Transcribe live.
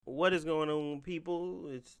What is going on, people?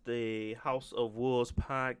 It's the House of Wolves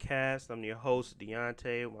podcast. I'm your host,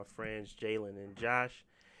 Deontay, with my friends Jalen and Josh,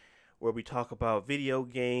 where we talk about video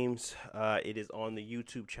games. It is on the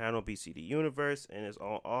YouTube channel BCD Universe, and it's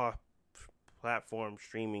on all platform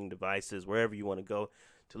streaming devices, wherever you want to go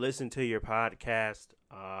to listen to your podcast.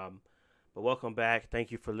 But welcome back.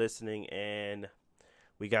 Thank you for listening, and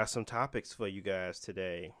we got some topics for you guys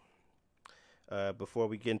today. Before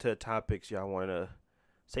we get into the topics, y'all want to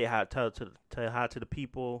say hi, tell hi to the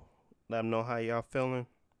people, let them know how y'all feeling.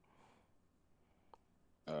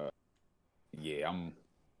 Yeah, I'm.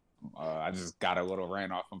 I just got a little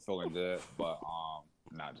rain off. I'm feeling good, but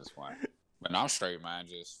not just fine. But no, I'm straight, man.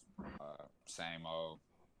 Just same old.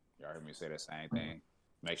 Y'all heard me say the same thing.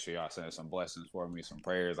 Make sure y'all send some blessings for me, some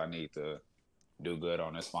prayers. I need to do good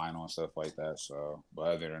on this final and stuff like that. So, but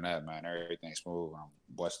other than that, man, everything's smooth. I'm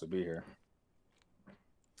blessed to be here.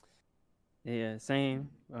 Yeah, same.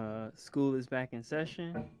 School is back in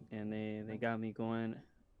session, and they got me going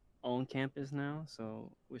on campus now.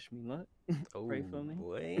 So wish me luck. Pray for me.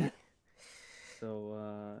 Boy.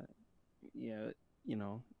 So yeah, they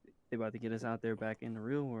about to get us out there back in the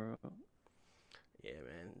real world. Yeah,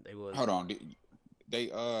 man. They was. Hold on,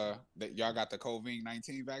 y'all got the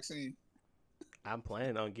COVID-19 vaccine? I'm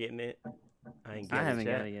planning on getting it. I haven't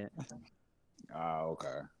got it yet. Oh,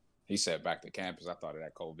 okay. He said back to campus. I thought of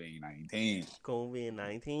that COVID-19.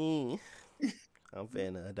 COVID-19. I'm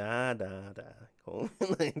finna die.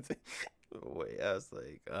 COVID-19. Wait, I was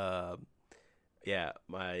like, yeah,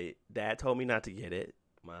 my dad told me not to get it.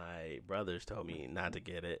 My brothers told me not to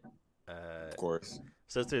get it. Of course.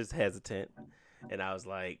 Sister's hesitant. And I was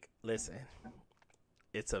like, listen,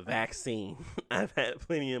 it's a vaccine. I've had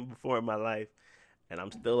plenty of them before in my life, and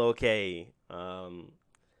I'm still okay.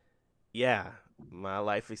 Yeah. My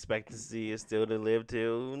life expectancy is still to live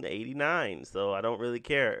till 89, so I don't really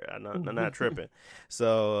care. I'm not tripping.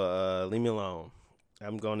 So leave me alone.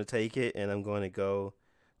 I'm going to take it, and I'm going to go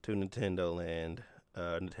to Nintendo Land,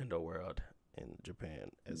 Nintendo World in Japan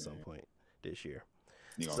at some point this year.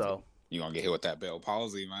 You gonna get hit with that Bell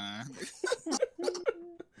palsy, man.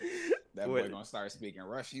 That boy gonna start speaking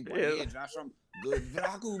Russian. Boy, yeah, Josh, I'm good.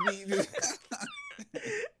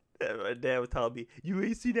 My dad was telling me, you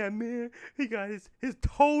ain't see that man? He got his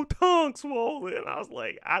whole tongue swollen. I was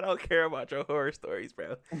like, I don't care about your horror stories,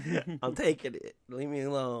 bro. I'm taking it. Leave me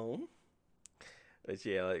alone. But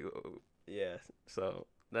yeah, so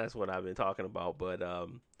that's what I've been talking about. But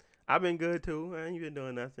I've been good too. I ain't been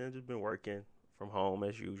doing nothing. I've just been working from home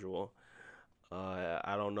as usual.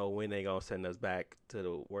 I don't know when they gonna send us back to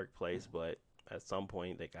the workplace, but at some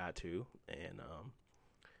point they got to. And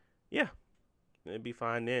yeah. It'd be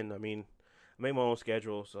fine then. I mean, I make my own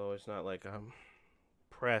schedule, so it's not like I'm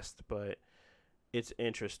pressed, but it's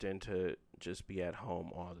interesting to just be at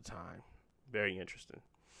home all the time. Very interesting.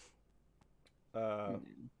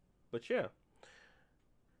 But yeah.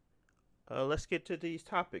 Let's get to these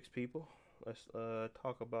topics, people. Let's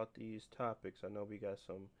talk about these topics. I know we got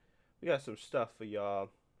some stuff for y'all.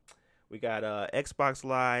 We got Xbox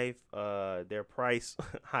Live, their price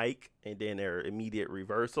hike, and then their immediate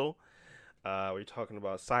reversal. We're talking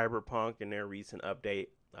about Cyberpunk and their recent update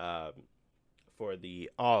for the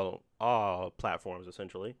all platforms,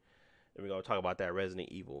 essentially. And we're going to talk about that Resident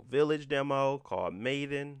Evil Village demo called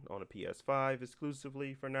Maiden on the PS5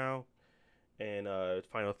 exclusively for now. And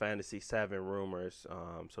Final Fantasy VII rumors.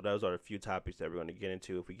 So those are a few topics that we're going to get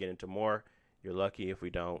into. If we get into more, you're lucky. If we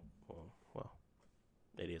don't, well,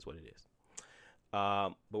 it is what it is.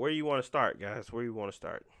 But where do you want to start, guys? Where do you want to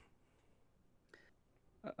start?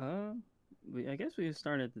 I guess we can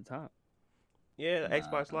start at the top. Yeah,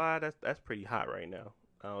 Xbox Live. That's pretty hot right now.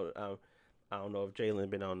 I don't know if Jalen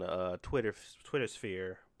been on the Twitter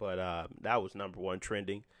sphere, but that was number one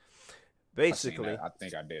trending. Basically, I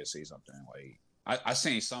think I did see something. Like I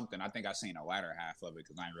seen something. I think I seen the latter half of it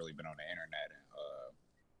because I ain't really been on the internet. And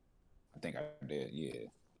I think I did. Yeah.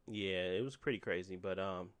 Yeah, it was pretty crazy. But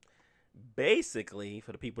basically,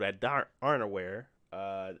 for the people that aren't aware,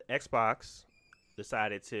 Xbox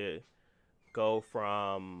decided to go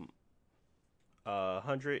from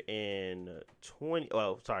 120.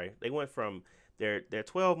 Oh, sorry. They went from their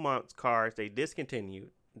 12-month cards. They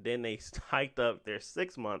discontinued. Then they hiked up their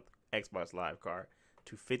 6-month Xbox Live card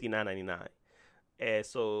to $59.99. And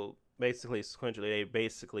so basically, sequentially, they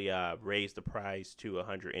raised the price to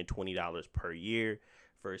 $120 per year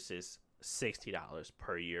versus $60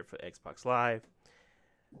 per year for Xbox Live.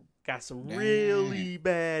 Got some really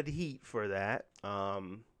bad heat for that.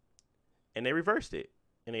 And they reversed it.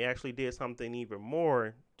 And they actually did something even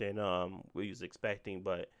more than we was expecting.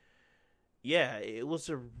 But yeah, it was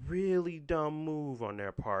a really dumb move on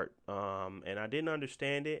their part. And I didn't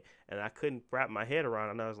understand it, and I couldn't wrap my head around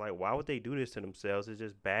it. And I was like, why would they do this to themselves? It's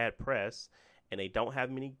just bad press, and they don't have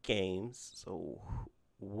many games. So,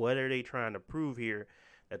 what are they trying to prove here?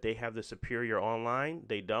 That they have the superior online?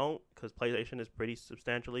 They don't, because PlayStation is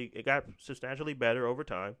it got substantially better over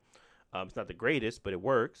time. It's not the greatest, but it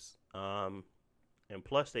works. And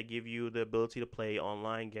plus, they give you the ability to play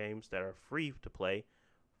online games that are free to play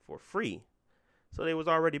for free. So they was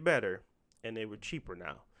already better, and they were cheaper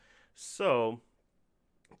now. So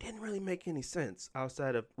it didn't really make any sense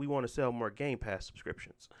outside of we want to sell more Game Pass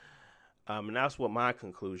subscriptions. And that's what my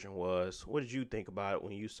conclusion was. What did you think about it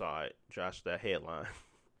when you saw it, Josh? That headline.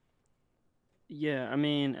 Yeah, I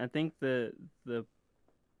mean, I think the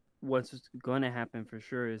what's going to happen for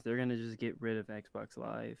sure is they're going to just get rid of Xbox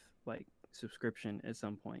Live like subscription at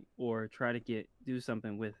some point, or try to do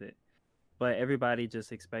something with it. But everybody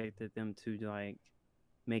just expected them to like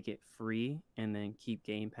make it free and then keep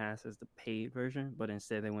Game Pass as the paid version. But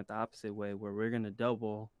instead, they went the opposite way, where we're gonna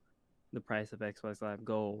double the price of Xbox Live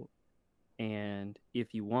Gold. And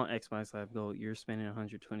if you want Xbox Live Gold, you're spending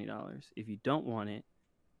 $120. If you don't want it,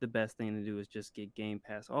 the best thing to do is just get Game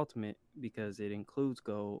Pass Ultimate, because it includes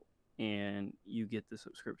Gold and you get the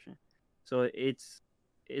subscription. So it's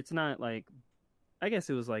not like, I guess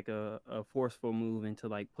it was like a forceful move into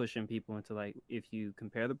like pushing people into like, if you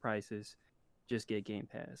compare the prices, just get Game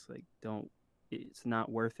Pass. Like, it's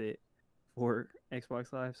not worth it for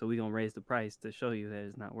Xbox Live, so we're gonna raise the price to show you that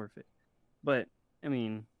it's not worth it. But I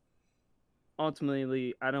mean,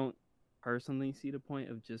 ultimately, I don't personally see the point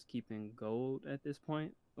of just keeping Gold at this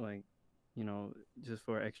point. Like, just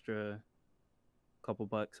for extra couple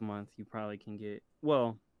bucks a month, you probably can get,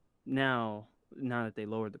 well, now that they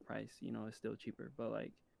lowered the price, it's still cheaper, but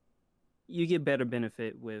like, you get better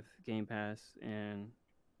benefit with Game Pass. And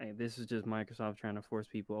this is just Microsoft trying to force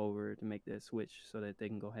people over to make that switch so that they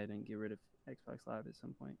can go ahead and get rid of Xbox Live at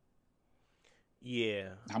some point. Yeah.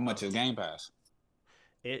 How much is Game Pass?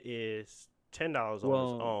 It is $10 on its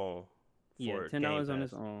own. Yeah, $10 on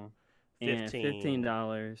its own, and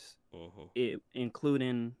 $15. It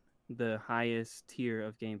including the highest tier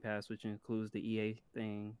of Game Pass, which includes the EA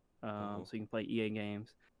thing, so you can play EA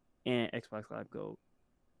games, and Xbox Live Gold.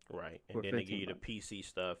 Right, and then they give you the PC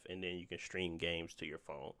stuff, and then you can stream games to your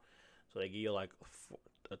phone. So they give you like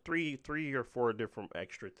three or four different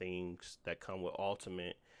extra things that come with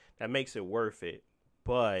Ultimate. That makes it worth it,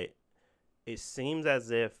 but it seems as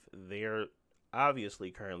if they're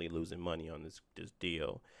obviously currently losing money on this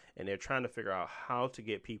deal, and they're trying to figure out how to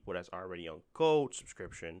get people that's already on Gold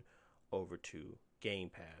subscription over to Game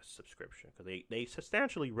Pass subscription, because they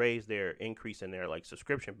substantially raised their increase in their like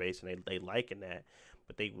subscription base, and they liking that,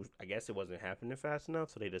 but I guess it wasn't happening fast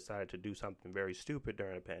enough, so they decided to do something very stupid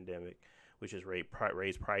during the pandemic, which is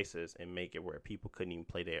raise prices and make it where people couldn't even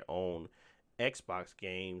play their own Xbox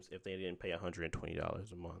games if they didn't pay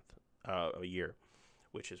 $120 a month, a year,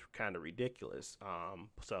 which is kind of ridiculous.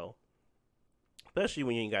 So especially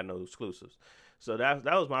when you ain't got no exclusives. So that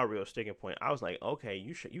was my real sticking point. I was like, okay,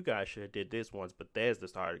 you guys should have did this once Bethesda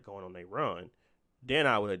started going on their run. Then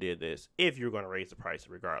I would have did this if you're going to raise the price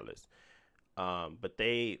regardless. But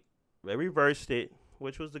they reversed it,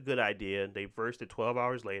 which was a good idea. They reversed it 12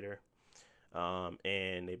 hours later.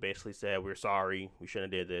 And they basically said, we're sorry, we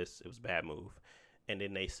shouldn't have did this. It was a bad move. And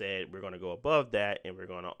then they said, we're going to go above that, and we're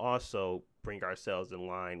going to also bring ourselves in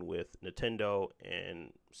line with Nintendo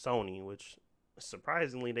and Sony, which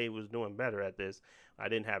surprisingly they was doing better at this. I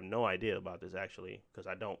didn't have no idea about this actually, because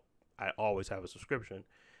I always have a subscription,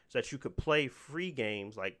 so that you could play free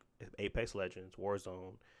games like Apex Legends,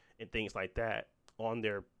 Warzone, and things like that on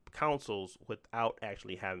their consoles without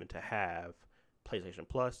actually having to have PlayStation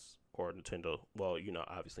Plus or Nintendo. Well,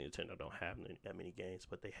 obviously Nintendo don't have that many games,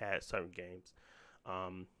 but they had certain games.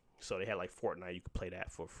 So they had like Fortnite, you could play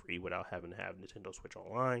that for free without having to have Nintendo Switch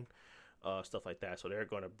Online, stuff like that. So they're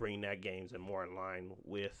going to bring that games in more in line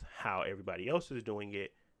with how everybody else is doing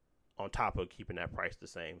it, on top of keeping that price the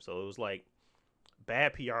same. So it was like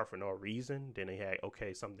bad PR for no reason. Then they had,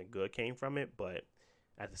 okay, something good came from it, but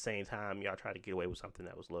at the same time, y'all tried to get away with something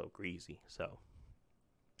that was a little greasy. So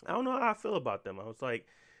I don't know how I feel about them. I was like,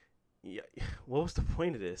 yeah, what was the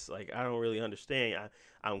point of this? Like, I don't really understand.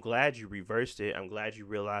 I'm glad you reversed it. I'm glad you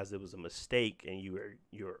realized it was a mistake, and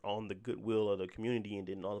you're on the goodwill of the community, and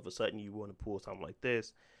then all of a sudden you want to pull something like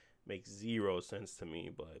this. Makes zero sense to me.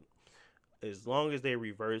 But as long as they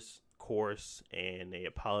reverse course and they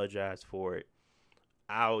apologize for it,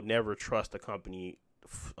 I'll never trust a company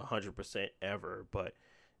 100% ever. But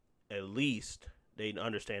at least they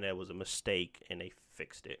understand that it was a mistake and they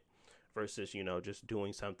fixed it. versus, just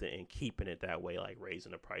doing something and keeping it that way, like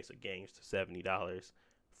raising the price of games to $70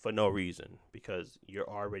 for no reason, because you're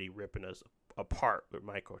already ripping us apart with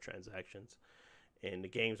microtransactions. And the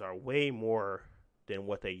games are way more than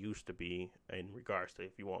what they used to be in regards to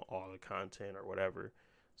if you want all the content or whatever.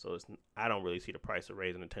 So I don't really see the price of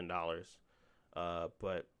raising to $10.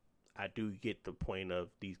 But I do get the point of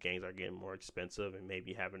these games are getting more expensive, and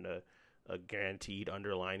maybe having a guaranteed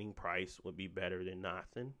underlining price would be better than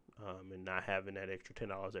nothing, and not having that extra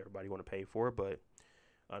 $10 everybody want to pay for. But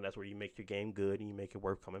that's where you make your game good and you make it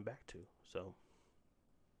worth coming back to. So,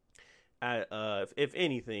 if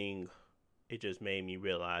anything, it just made me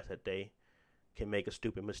realize that they can make a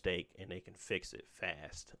stupid mistake and they can fix it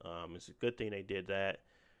fast. It's a good thing they did that.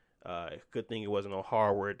 Good thing it wasn't a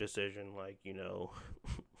hardware decision, like,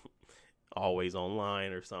 always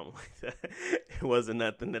online or something like that. It wasn't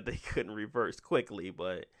nothing that they couldn't reverse quickly,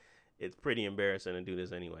 but it's pretty embarrassing to do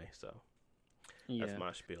this anyway. So that's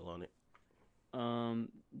my spiel on it.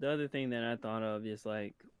 The other thing that I thought of is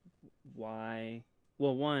like, why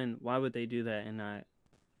would they do that and not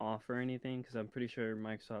offer anything? Because I'm pretty sure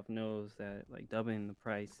Microsoft knows that like doubling the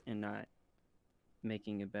price and not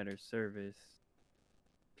making a better service,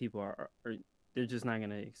 people are they're just not going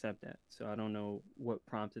to accept that. So I don't know what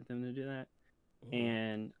prompted them to do that. Mm-hmm.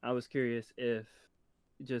 And I was curious if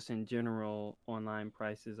just in general online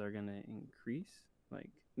prices are going to increase, like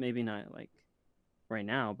maybe not like right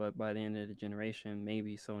now, but by the end of the generation,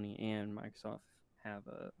 maybe Sony and Microsoft have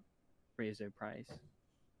raised their price.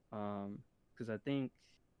 Because I think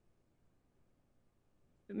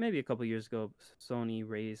maybe a couple years ago, Sony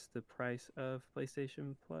raised the price of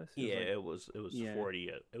PlayStation Plus. It was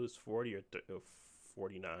 40. It was 40 or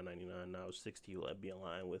 $49.99. Now it's 60. Will be in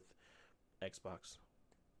line with Xbox.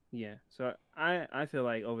 Yeah, so I feel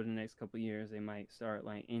like over the next couple of years they might start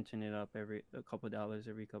like inching it up a couple of dollars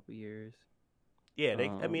every couple of years. Yeah,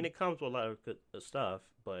 I mean it comes with a lot of good stuff,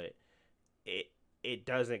 but it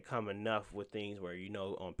doesn't come enough with things where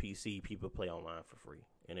on PC people play online for free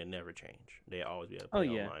and it never change. They always be able to play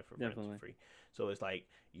online for free. So it's like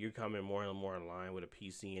you're coming more and more in line with a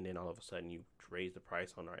PC, and then all of a sudden you raise the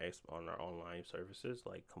price on our online services.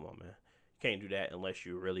 Like, come on, man, you can't do that unless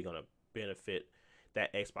you're really gonna benefit.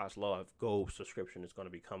 That Xbox Live Gold subscription is going to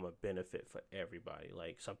become a benefit for everybody.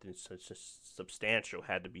 Like something substantial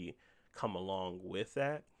had to come along with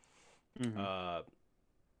that. Mm-hmm.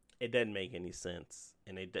 It doesn't make any sense,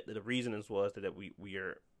 and the reason was that we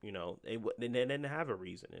are they didn't have a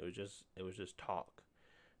reason. It was just talk.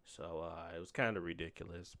 So it was kind of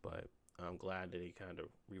ridiculous, but I'm glad that they kind of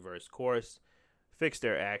reversed course, fixed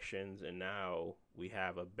their actions, and now we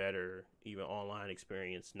have a better even online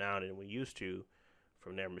experience now than we used to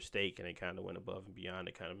from their mistake, and they kind of went above and beyond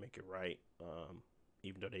to kind of make it right,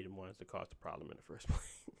 even though they didn't want us to cause the problem in the first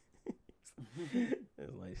place.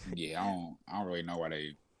 Yeah, I don't really know why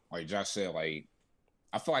they, like Josh said, like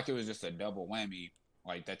I feel like it was just a double whammy,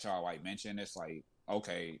 like that y'all like mentioned. It's like,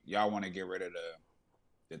 okay, y'all want to get rid of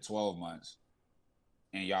the 12 months,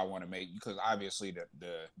 and y'all want to make, because obviously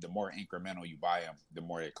the more incremental you buy them, the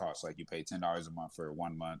more it costs. Like you pay $10 a month for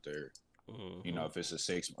 1 month, or if it's a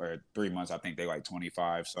 6 or 3 months, I think they like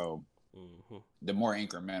 25. So the more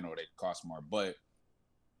incremental, they cost more. But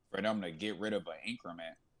for them to get rid of an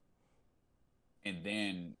increment and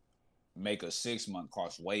then make a 6 month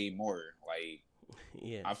cost way more, like,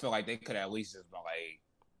 yeah, I feel like they could at least just be like,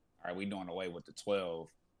 all right, we doing away with the 12,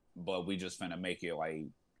 but we just finna make it like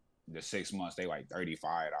the 6 months, they like $35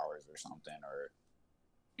 or something, or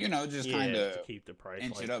just kind of keep the price,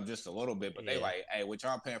 inch it up just a little bit. But they like, hey, what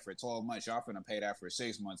y'all paying for 12 months, y'all finna pay that for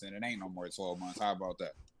 6 months, and it ain't no more 12 months. How about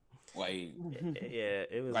that? Like, yeah,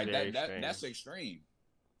 it was like very that. That's extreme.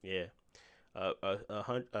 Yeah, a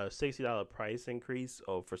 $60 price increase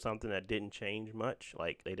for something that didn't change much.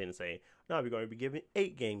 Like they didn't say, no, we're going to be giving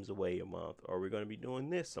 8 games away a month, or we're going to be doing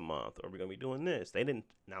this a month, or we're going to be doing this. They didn't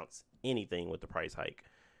announce anything with the price hike.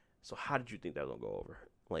 So how did you think that was going to go over?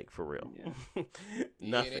 Like, for real? Yeah.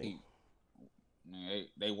 Nothing.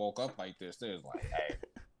 They woke up like this. They was like,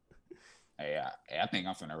 hey, I think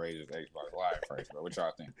I'm finna raise this Xbox Live price, bro. What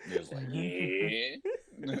y'all think? They was like, yeah.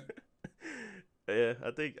 Yeah,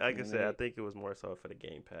 I think, like I said, I think it was more so for the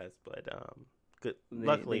Game Pass, but good.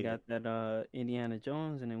 Luckily, they got that Indiana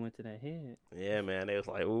Jones, and they went to that head. Yeah, man. They was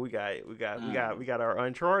like, well, we got our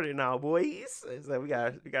Uncharted now, boys. So we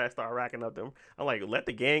gotta start racking up them. I'm like, let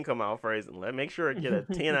the game come out first, and make sure it get a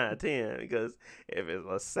 10 out of 10. Because if it's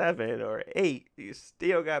a 7 or 8, you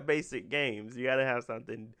still got basic games. You gotta have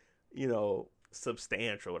something,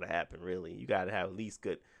 substantial to happen. Really, you gotta have at least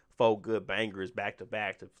good 4 good bangers back to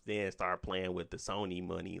back to then start playing with the Sony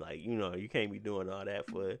money. Like, you can't be doing all that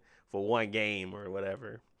for one game or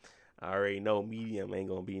whatever. I already know Medium ain't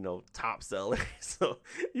gonna be no top seller, so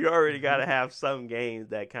you already gotta have some games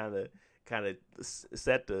that kind of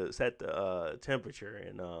set the temperature.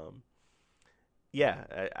 And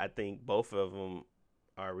I think both of them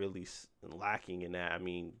are really lacking in that. I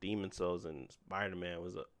mean, Demon Souls and Spider-Man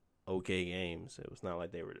was a okay games. It was not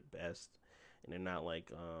like they were the best, and they're not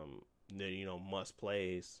like they're must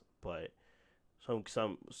plays. But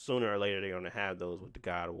some sooner or later they're gonna have those with the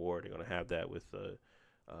God of War. They're gonna have that with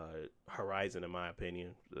Horizon, in my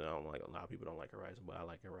opinion. I don't like, a lot of people don't like Horizon, but I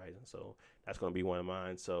like Horizon, so that's gonna be one of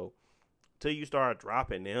mine. So till you start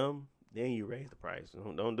dropping them, then you raise the price.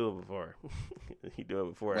 Don't do it before. You do it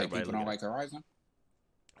before. Like, people don't like Horizon.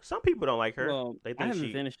 Some people don't like her. Well, they think I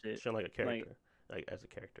haven't finished it. She don't like a character, like as a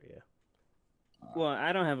character. Yeah. Well,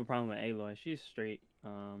 I don't have a problem with Aloy. She's straight.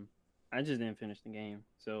 I just didn't finish the game,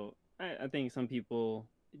 so I think some people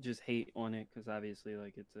just hate on it because obviously,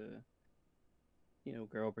 like, it's a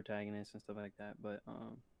girl protagonist and stuff like that. But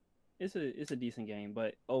it's a decent game.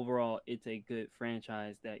 But overall, it's a good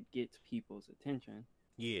franchise that gets people's attention.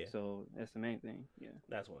 Yeah. So that's the main thing. Yeah.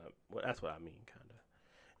 That's what I mean, kind of.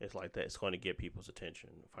 It's like that. It's going to get people's attention.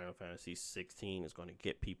 Final Fantasy 16 is going to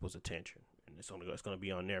get people's attention, and it's going to be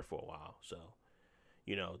on there for a while. So,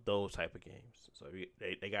 those type of games. So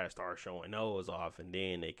they got to start showing those off, and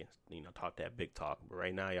then they can talk that big talk. But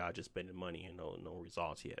right now, y'all just spending money and no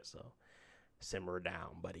results yet. So simmer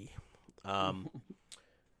down, buddy.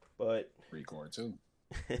 But Record 2.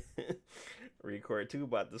 Record 2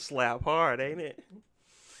 about to slap hard, ain't it?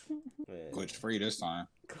 Glitch free this time.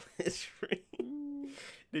 Glitch free.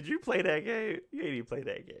 Did you play that game? You ain't even play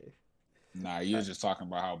that game. Nah, you were just talking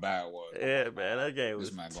about how bad it was. Yeah, man, that game was.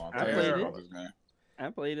 This man going I crazy played about it. this game. I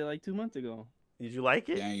played it like 2 months ago. Did you like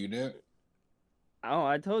it? Yeah, you did. Oh,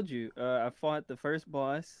 I told you. I fought the first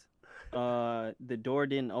boss. The door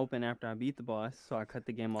didn't open after I beat the boss, so I cut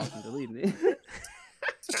the game off and deleted it.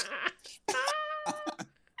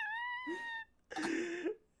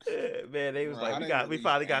 Man, they was Bro, like, we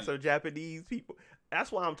finally got some Japanese people.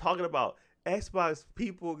 That's why I'm talking about Xbox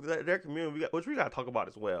people, their community, which we got to talk about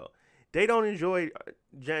as well. They don't enjoy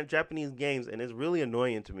Japanese games, and it's really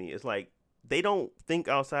annoying to me. It's like they don't think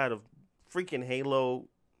outside of freaking Halo,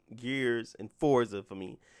 Gears, and Forza for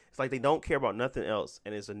me. It's like they don't care about nothing else,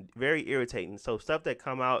 and it's very irritating. So stuff that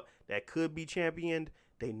come out that could be championed,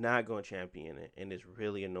 they not going to champion it, and it's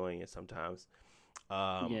really annoying sometimes.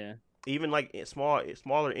 Yeah. Even like smaller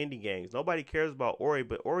indie games, nobody cares about Ori,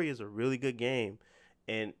 but Ori is a really good game,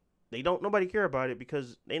 and nobody care about it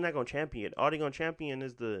because they're not gonna champion it. All they're gonna champion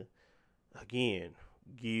is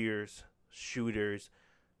Gears, shooters,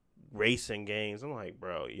 racing games. I'm like,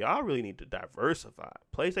 bro, y'all really need to diversify.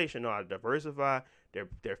 PlayStation know how to diversify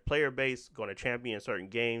their player base, gonna champion certain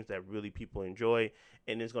games that really people enjoy,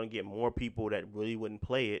 and it's gonna get more people that really wouldn't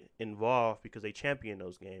play it involved because they champion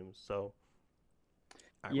those games. So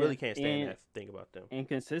I really can't stand that thing about them. And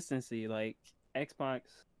consistency, like Xbox,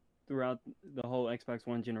 throughout the whole Xbox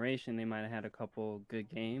One generation, they might have had a couple good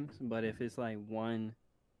games, but if it's like one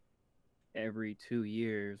every 2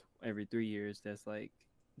 years, every 3 years, that's like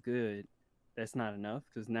good, that's not enough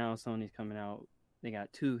because now Sony's coming out, they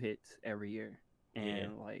got 2 hits every year,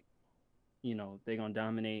 and like, they're gonna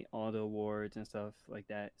dominate all the awards and stuff like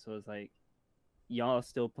that. So it's like y'all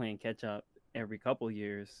still playing catch up every couple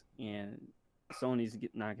years, and Sony's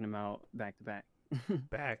knocking them out back to back.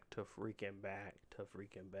 back to freaking back,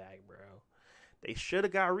 bro. They should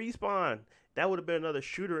have got Respawn. That would have been another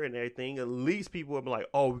shooter and everything. At least people would be like,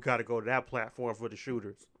 oh, we got to go to that platform for the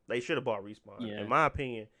shooters. They should have bought Respawn. Yeah. In my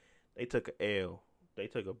opinion, they took an L. They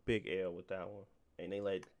took a big L with that one. And they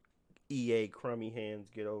let EA crummy hands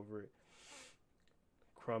get over it.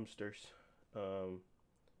 Crumbsters.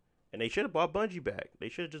 And they should have bought Bungie back. They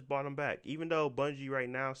should have just bought them back. Even though Bungie right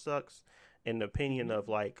now sucks, in the opinion of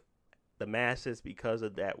like the masses, because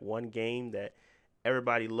of that one game that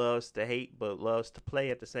everybody loves to hate but loves to play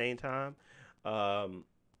at the same time.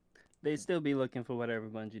 They still be looking for whatever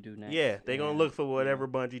Bungie do next. Yeah, they're gonna look for whatever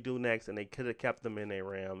Bungie do next, and they could have kept them in their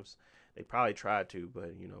realms. They probably tried to,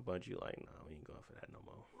 but Bungie like, no, we ain't going for that no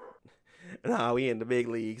more. Nah, we in the big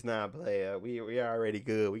leagues now, player. We already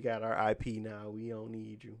good. We got our IP now. We don't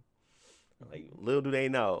need you. Like, little do they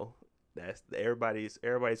know, that's everybody's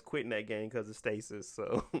quitting that game because of stasis,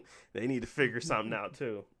 so they need to figure something out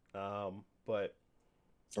too. But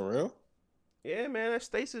for real, yeah, man, that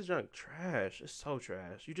stasis junk trash. It's so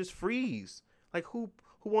trash. You just freeze. Like, who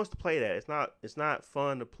wants to play that? It's not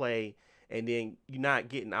fun to play, and then you're not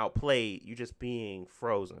getting outplayed. You're just being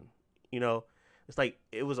frozen. it's like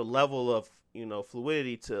it was a level of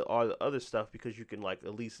fluidity to all the other stuff because you can like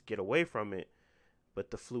at least get away from it.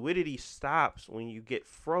 But the fluidity stops when you get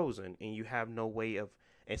frozen and you have no way of,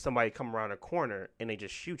 and somebody come around a corner and they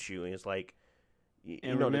just shoot you, and it's like,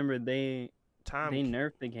 And remember, the time. they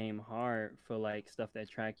nerfed the game hard for like stuff that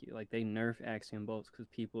track you. Like they nerfed axiom bolts because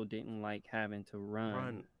people didn't like having to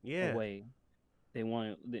run away. They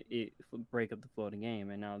wanted it break up the flow of the game,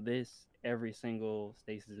 and now this every single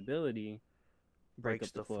stasis ability break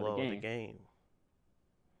up the flow of the game.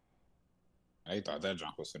 They thought that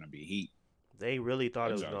junk was gonna be heat. They really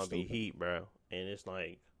thought it was gonna be heat, bro. And it's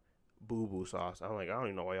like boo boo sauce. I'm like, I don't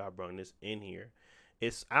even know why y'all brought this in here.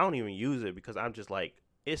 I don't even use it because I'm just like,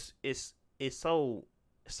 it's so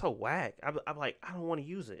whack. I'm like, I don't want to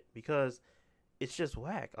use it because it's just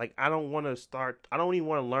whack. Like I don't even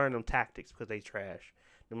want to learn them tactics because they trash.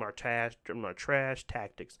 Them are trash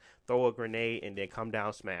tactics. Throw a grenade and then come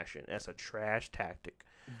down smashing. That's a trash tactic.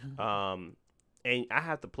 Mm-hmm. And I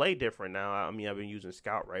have to play different now. I mean, I've been using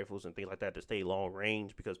scout rifles and things like that to stay long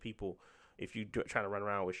range because people, if you try to run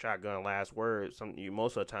around with shotgun last word,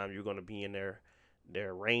 most of the time you're going to be in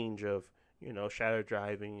their range of, shadow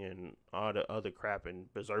driving and all the other crap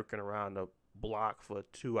and berserking around the block for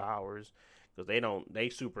 2 hours because they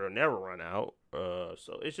super never run out.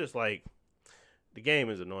 So it's just like the game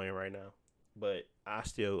is annoying right now, but I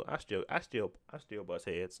still bust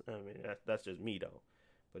heads. I mean, that's just me though.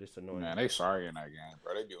 But it's annoying. Man, they sorry in that game,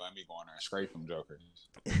 bro. They be letting me go in there and scrape them jokers.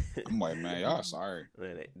 I'm like, man, y'all sorry.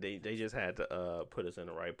 Man, they just had to put us in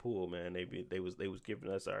the right pool, man. They was giving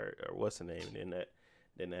us our what's the name, and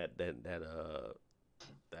then that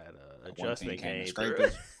adjustment came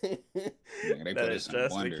through. Yeah, they put us in the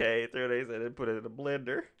blender. Came through. They said they put it in the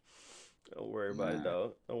blender. Don't worry about it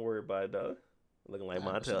though. Looking like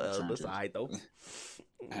Montel Ellis beside though.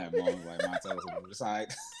 I have moments like Montel Ellis beside.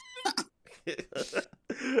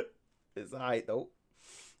 It's alright though.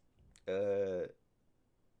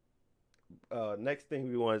 Next thing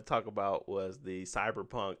we wanted to talk about was the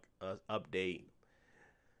Cyberpunk update.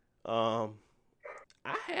 I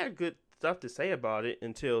had good stuff to say about it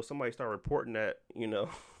until somebody started reporting that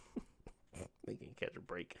they can catch a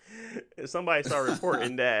break. If somebody started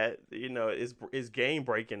reporting that it's game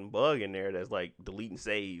breaking bug in there that's like deleting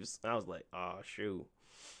saves. I was like, oh shoot.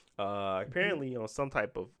 Apparently on some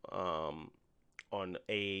type of on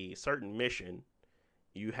a certain mission,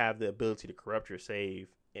 you have the ability to corrupt your save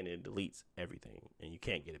and it deletes everything and you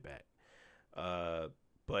can't get it back.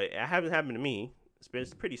 But it hasn't happened to me. It's been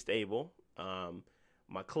pretty stable.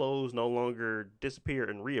 My clothes no longer disappear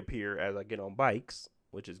and reappear as I get on bikes,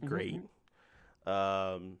 which is great.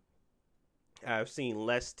 Mm-hmm. I've seen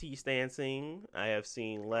less T-stancing. I have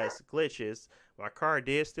seen less glitches. My car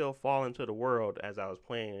did still fall into the world as I was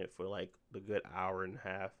playing it for like the good hour and a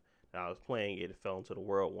half that I was playing it. It fell into the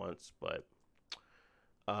world once, but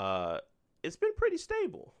it's been pretty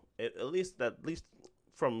stable. At least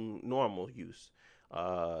from normal use.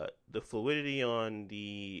 The fluidity on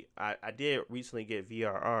I did recently get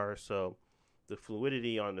VRR, so the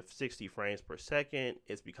fluidity on the 60 frames per second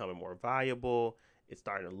is becoming more viable. It's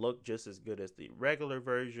starting to look just as good as the regular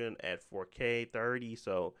version at 4K 30.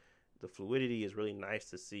 So the fluidity is really nice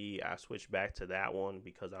to see. I switched back to that one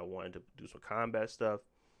because I wanted to do some combat stuff,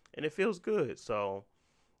 and it feels good. So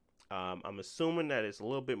I'm assuming that it's a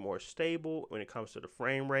little bit more stable when it comes to the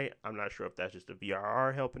frame rate. I'm not sure if that's just the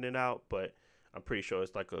VRR helping it out, but I'm pretty sure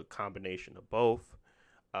it's like a combination of both.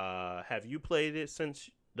 Have you played it since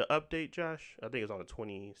the update, Josh? I think it was on the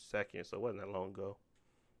 22nd, so it wasn't that long ago.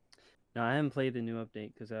 No, I haven't played the new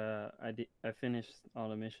update because I finished all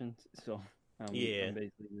the missions, so I'm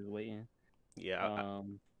basically just waiting. Yeah.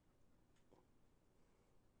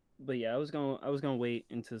 But yeah, I was gonna wait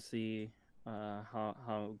until see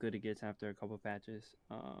how good it gets after a couple patches.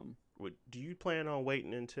 Do you plan on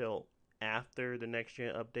waiting until after the next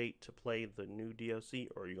gen update to play the new DLC,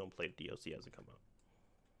 or are you gonna play the DLC as it come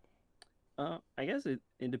out? I guess it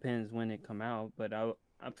depends when it come out, but I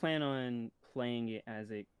plan on playing it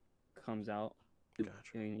as it comes out.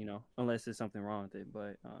 Gotcha. Unless there's something wrong with it.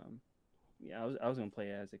 But yeah, I was gonna play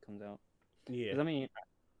it as it comes out. Yeah. 'Cause, I mean,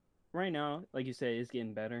 right now, like you said, it's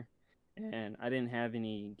getting better, and I didn't have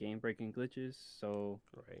any game breaking glitches. So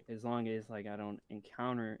as long as like I don't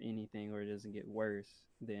encounter anything or it doesn't get worse,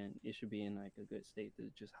 then it should be in like a good state to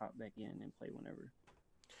just hop back in and play whenever.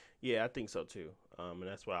 Yeah, I think so too. And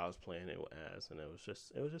that's why I was playing it as, and it was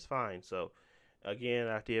just fine. So again,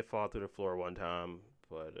 I did fall through the floor one time,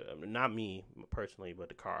 but not me personally, but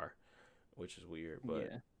the car, which is weird, but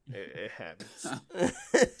yeah. it happens.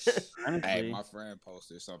 Hey, my friend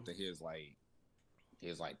posted something. He was like, He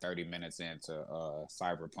was like 30 minutes into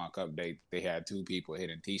Cyberpunk update. They had two people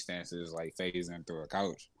hitting T stances, like phasing through a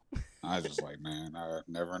couch. I was just like, man, I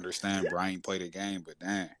never understand. Brian played the game, but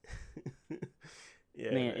damn.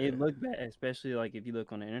 Yeah, Man, it looked bad, especially like if you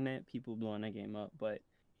look on the internet, people blowing that game up. But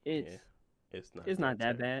it's yeah, it's not it's not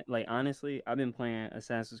that terrible. bad. Like honestly, I've been playing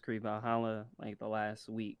Assassin's Creed Valhalla like the last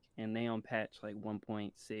week, and they on patch like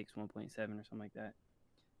 1.6, 1.7 or something like that.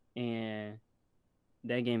 And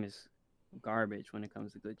that game is garbage when it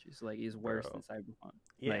comes to glitches. Like it's worse than Bro. Cyberpunk.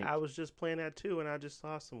 Yeah, Like I was just playing that too, and I just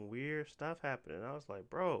saw some weird stuff happening. I was like,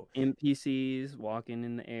 bro, NPCs walking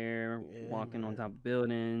in the air, yeah, walking on man. top of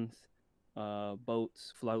buildings,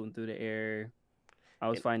 boats floating through the air. I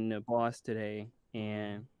was And fighting a boss today, mhm,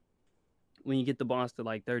 and when you get the boss to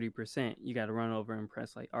like 30%, you got to run over and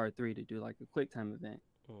press like R3 to do like a quick time event.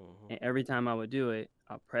 mhm. And every time I would do it,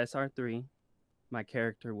 I'll press R3. My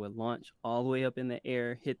character would launch all the way up in the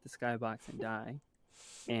air, hit the skybox, and die.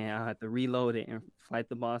 And I'll have to reload it and fight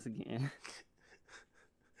the boss again.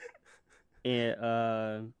 and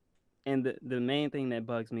the main thing that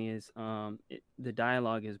bugs me is the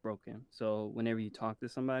dialogue is broken. So whenever you talk to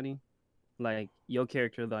somebody, like your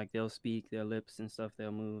character, like they'll speak, their lips and stuff,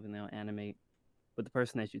 they'll move and they'll animate. But the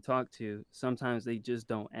person that you talk to, sometimes they just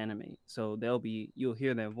don't animate. So you'll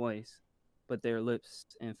hear their voice, but their lips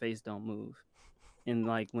and face don't move. And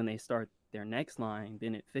like when they start their next line,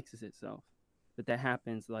 then it fixes itself. But that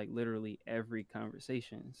happens like literally every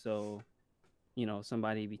conversation. So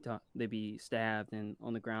somebody they be stabbed and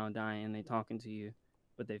on the ground dying, and they talking to you,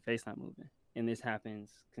 but their face not moving. And this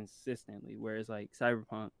happens consistently. Whereas like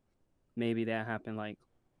Cyberpunk, maybe that happened like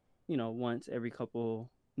once every couple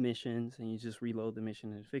missions, and you just reload the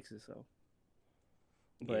mission and it fixes itself.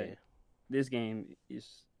 But Yeah, this game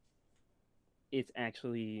it's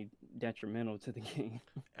actually detrimental to the game.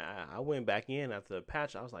 I went back in after the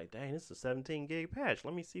patch. I was like, dang, this is a 17 gig patch.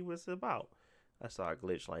 Let me see what it's about. I saw a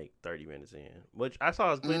glitch like 30 minutes in, which I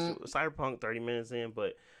saw a glitch Mm, Cyberpunk 30 minutes in,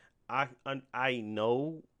 but I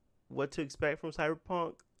know what to expect from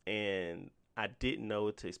Cyberpunk, and I didn't know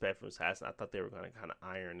what to expect from Assassin. I thought they were gonna kind of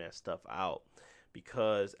iron that stuff out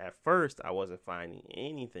because at first I wasn't finding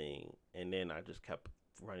anything, and then I just kept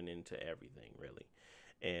running into everything really.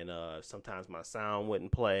 And sometimes my sound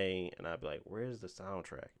wouldn't play, and I'd be like, "Where's the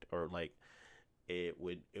soundtrack?" Or like it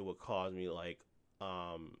would cause me like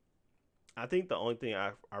um I think the only thing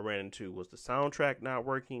I ran into was the soundtrack not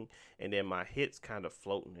working, and then my hits kind of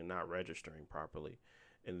floating and not registering properly.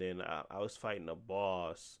 And then I was fighting a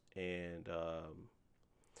boss, and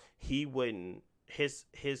he wouldn't his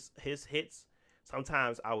hits.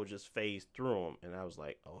 Sometimes I would just phase through them, and I was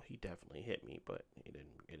like, "Oh, he definitely hit me," but it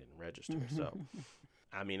didn't register. So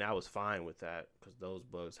I mean, I was fine with that because those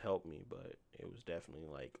bugs helped me, but it was definitely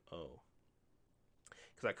like, oh,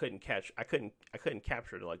 because I couldn't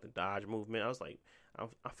capture the dodge movement. I was like,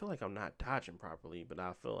 I feel like I'm not dodging properly, but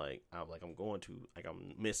I feel like I'm going to like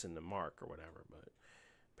I'm missing the mark or whatever. But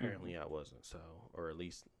Mhm. apparently I wasn't. So, or at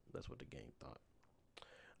least that's what the game thought.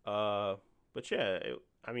 Uh, but yeah,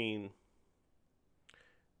 I mean,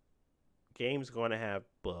 games going to have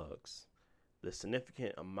bugs. The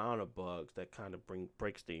significant amount of bugs that kind of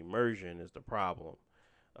breaks the immersion is the problem.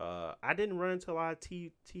 I didn't run into a lot of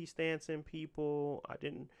T stancing people. I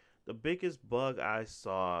didn't. The biggest bug I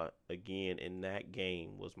saw again in that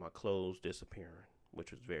game was my clothes disappearing,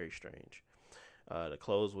 which was very strange. The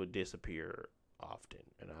clothes would disappear often,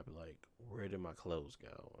 and I'd be like, "Where did my clothes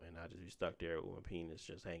go?" And I'd just be stuck there with my penis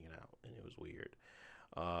just hanging out, and it was weird.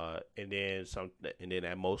 And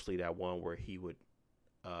then mostly that one where he would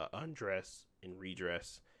undress and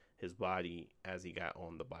redress his body as he got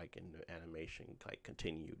on the bike, and the animation like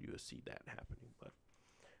continued. You would see that happening, but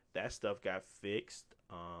that stuff got fixed.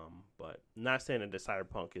 But not saying that the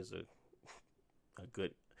Cyberpunk is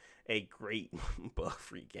a great bug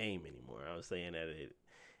free game anymore. I was saying that it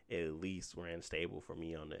at least ran stable for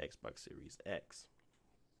me on the Xbox Series X.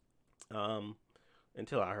 Um,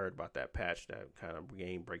 until I heard about that patch that kind of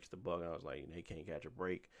game breaks the bug. I was like, they can't catch a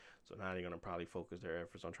break. So now they're going to probably focus their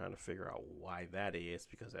efforts on trying to figure out why that is.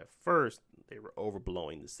 Because at first, they were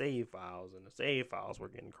overblowing the save files, and the save files were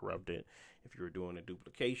getting corrupted if you were doing a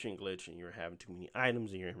duplication glitch and you were having too many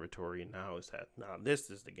items in your inventory. And now this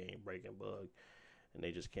is the game breaking bug. And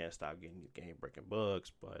they just can't stop getting these game breaking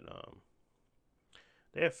bugs. But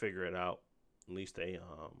they'll figure it out. At least they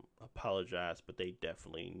apologized, but they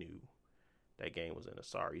definitely knew that game was in a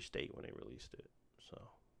sorry state when they released it. So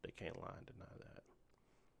they can't lie and deny that.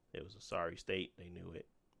 It was a sorry state. They knew it.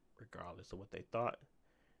 Regardless of what they thought,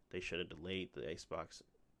 they should have delayed the Xbox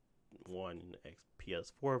One and the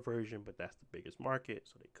PS4 version, but that's the biggest market,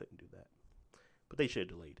 so they couldn't do that. But they should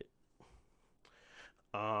have delayed it.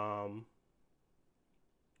 Um,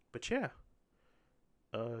 but yeah,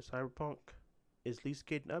 Cyberpunk is at least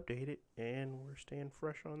getting updated, and we're staying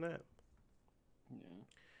fresh on that.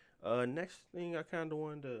 Yeah. Next thing I kind of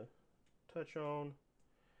wanted to touch on,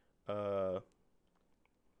 uh,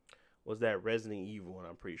 was that Resident Evil, and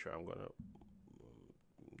I'm pretty sure I'm gonna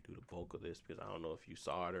do the bulk of this because I don't know if you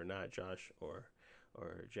saw it or not, Josh or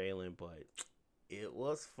Jalen, but it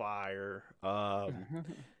was fire.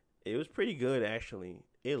 It was pretty good actually.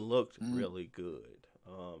 It looked really good.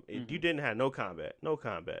 You didn't have no combat, no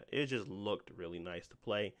combat. It just looked really nice to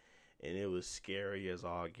play, and it was scary as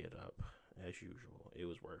all get up as usual. It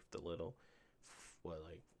was worth the little,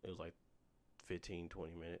 it was like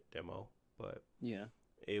 15-20 minute demo, but Yeah.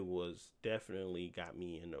 it was definitely got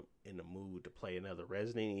me in the mood to play another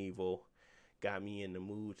Resident Evil. Got me in the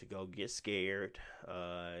mood to go get scared.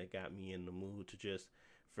 Got me in the mood to just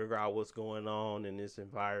figure out what's going on in this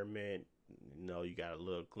environment. You know, you got a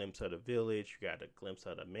little glimpse of the village. You got a glimpse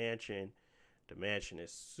of the mansion. The mansion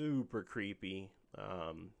is super creepy.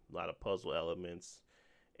 A lot of puzzle elements.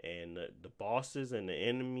 And the bosses and the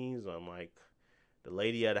enemies, I'm like, the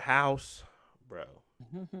lady of the house, bro.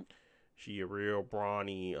 She a real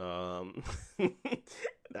brawny. I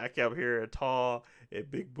kept hearing tall and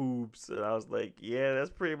big boobs, and I was like, yeah, that's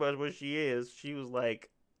pretty much what she is. She was like,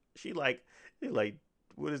 she like,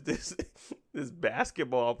 what is this? This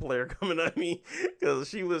basketball player coming at me because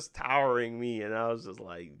she was towering me, and I was just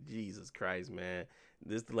like, Jesus Christ, man,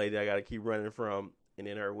 this is the lady I gotta keep running from, and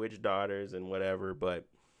then her witch daughters and whatever. But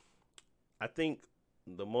I think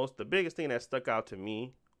the biggest thing that stuck out to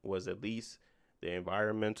me was at least the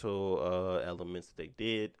environmental elements that they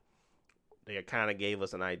did. They kind of gave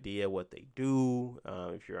us an idea what they do.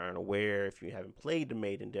 If you're unaware, if you haven't played the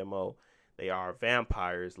Maiden demo, they are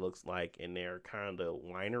vampires, looks like, and they're kind of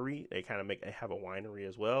winery. They have a winery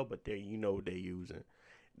as well, but what they're using.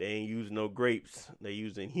 They ain't using no grapes. They're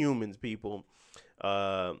using humans, people.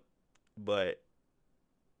 But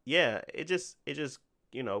yeah, it just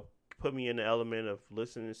put me in the element of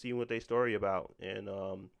listening and seeing what they story about, and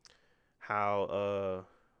how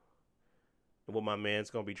what my man's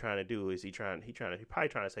gonna be trying to do. Is he probably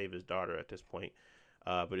trying to save his daughter at this point.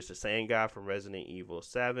 But it's the same guy from Resident Evil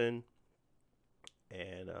 7.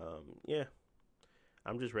 And yeah,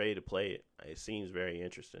 I'm just ready to play it. It seems very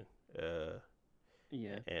interesting.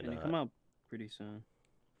 Yeah, and it come out pretty soon.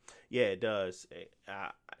 Yeah, it does.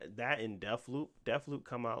 That and Deathloop. Deathloop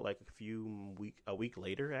come out like a week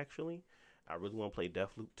later actually. I really want to play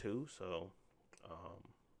Deathloop 2, so I'm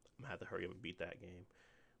gonna have to hurry up and beat that game.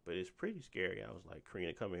 But it's pretty scary. I was like,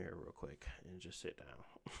 Karina, come in here real quick and just sit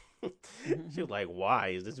down. She was like, why?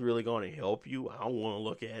 Is this really going to help you? I don't want to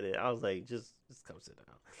look at it. I was like, just come sit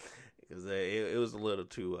down. Because it was a little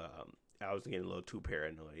too, I was getting a little too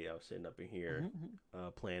paranoid. I was sitting up in here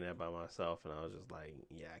playing that by myself. And I was just like,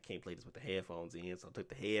 yeah, I can't play this with the headphones in. So I took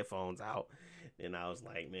the headphones out. And I was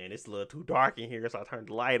like, man, it's a little too dark in here. So I turned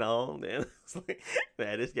the light on. And it's like,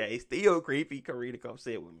 man, this guy is still creepy. Karina, come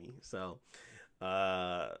sit with me. So,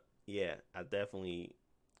 yeah, I'm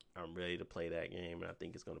ready to play that game, and I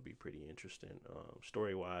think it's going to be pretty interesting,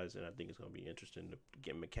 story wise, and I think it's going to be interesting to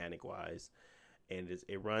get mechanic wise, and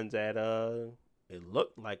it runs at it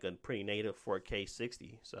looked like a pretty native 4K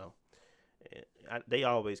 60, so they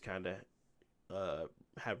always kind of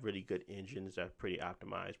have really good engines that are pretty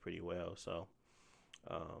optimized pretty well, so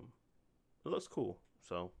it looks cool,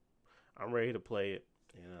 so I'm ready to play it,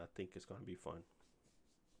 and I think it's going to be fun.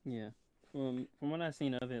 Yeah. From what I've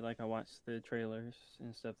seen of it, like I watched the trailers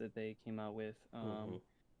and stuff that they came out with.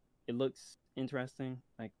 It looks interesting.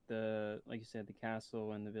 Like you said, the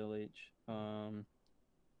castle and the village.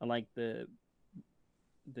 I like the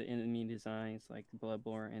enemy designs, like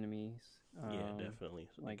bloodborne enemies. Yeah, definitely.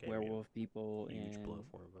 Like werewolf people huge and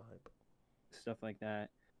bloodborne vibe. Stuff like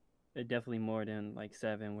that. It definitely more than like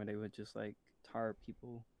 7, where they would just like tar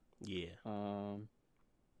people. Yeah.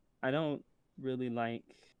 I don't really like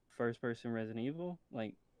first person Resident Evil.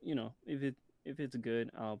 Like, if it's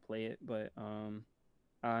good, I'll play it, but I'm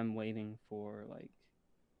waiting for like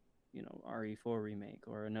RE4 remake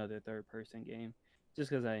or another third person game,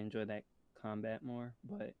 just because I enjoy that combat more.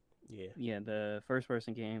 But yeah, the first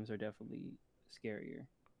person games are definitely scarier.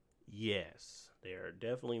 Yes, they are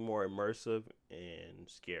definitely more immersive and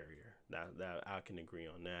scarier. That I can agree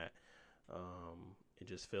on that. It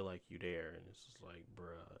just feel like you there, and it's just like,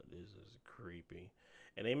 bruh, this is creepy.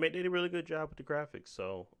 And they did a really good job with the graphics.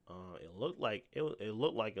 So it looked like it was a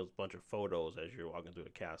bunch of photos as you're walking through the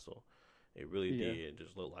castle. It really did. It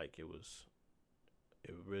just looked like it was.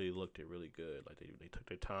 It really looked really good. Like they took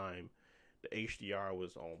their time. The HDR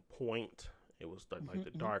was on point. It was like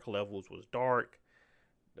the dark levels was dark.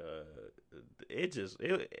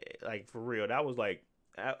 like for real. That was like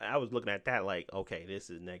I was looking at that like, okay, this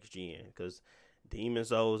is next gen because Demon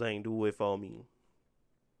Souls ain't do it for me.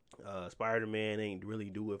 Spider-Man ain't really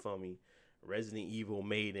do it for me. Resident Evil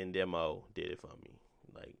Maiden demo did it for me.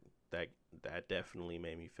 Like that definitely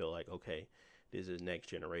made me feel like, okay, this is next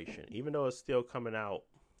generation. Even though it's still coming out,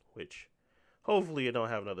 which hopefully it don't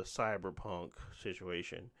have another Cyberpunk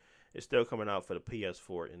situation. It's still coming out for the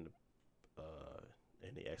PS4 and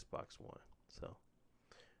the Xbox One. So,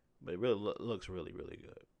 but it really looks really really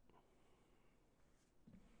good.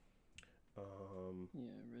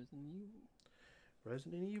 Yeah, Resident Evil.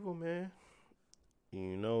 Resident Evil, man.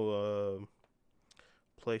 You know,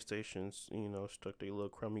 PlayStation's stuck their little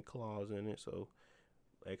crummy claws in it, so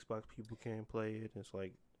Xbox people can't play it. It's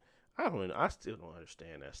like I still don't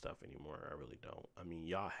understand that stuff anymore. I really don't. I mean,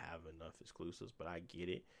 y'all have enough exclusives, but I get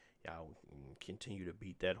it. Y'all continue to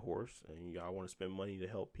beat that horse, and y'all want to spend money to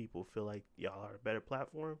help people feel like y'all are a better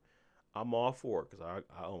platform. I'm all for it because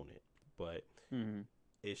I own it. But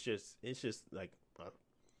it's just like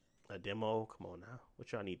a demo. Come on now,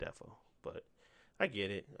 what y'all need that for? But I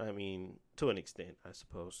get it. I mean, to an extent, I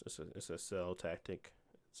suppose it's a sell tactic.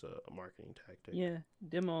 It's a marketing tactic. Yeah,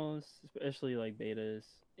 demos, especially like betas,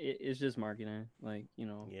 it's just marketing. Like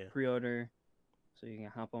pre-order, so you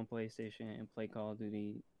can hop on PlayStation and play Call of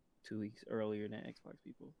Duty 2 weeks earlier than Xbox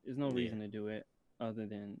people. There's no reason to do it other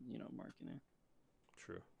than marketing.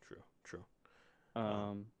 True.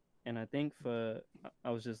 And I think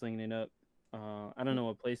I was just linking it up. I don't know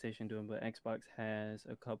what PlayStation doing, but Xbox has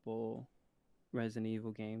a couple Resident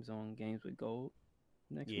Evil games on Games with Gold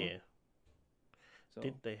next month. So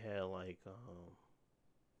didn't they have like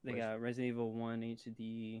they got Resident Evil 1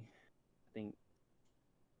 HD. I think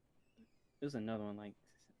it was another one like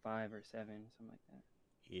 5 or 7, something like that.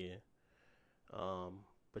 Yeah.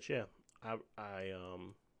 But yeah,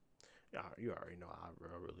 you already know I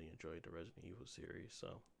really enjoyed the Resident Evil series,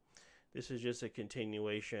 so this is just a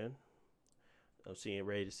continuation of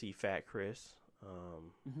ready to see Fat Chris.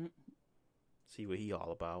 See what he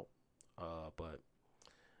all about. But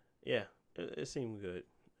yeah, it seemed good,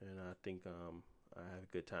 and I think I had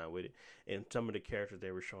a good time with it. And some of the characters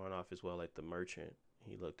they were showing off as well, like the merchant,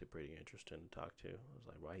 he looked pretty interesting to talk to. I was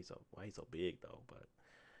like, why he's so big though? But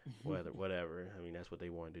whatever. I mean, that's what they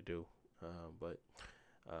wanted to do. But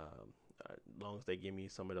as long as they give me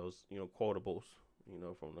some of those, quotables,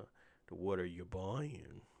 from the what are you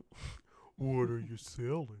buying, what are you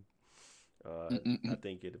selling? I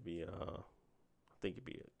think it'd be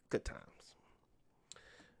good times.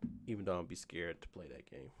 Even though I'll be scared to play that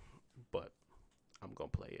game, but I'm gonna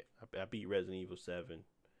play it. I beat Resident Evil 7.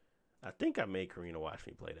 I think I made Karina watch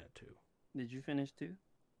me play that too. Did you finish 2?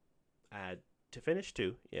 To finish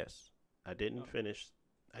 2, yes. I didn't finish.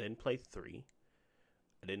 I didn't play 3.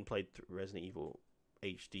 I didn't play Resident Evil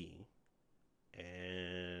HD,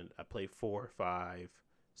 and I played 4, 5,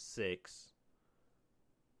 6,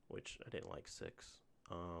 which I didn't like 6.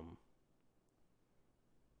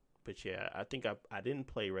 But yeah, I think I didn't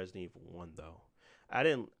play Resident Evil 1 though. I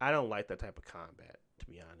don't like that type of combat, to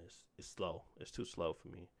be honest. It's slow. It's too slow for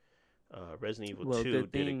me. Resident Evil 2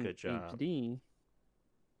 did a good job. HD,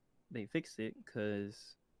 they fixed it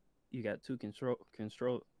because you got 2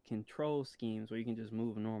 control schemes where you can just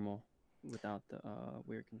move normal without the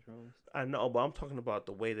weird controls. I know, but I'm talking about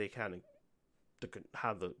the way they kind of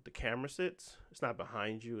how the camera sits. It's not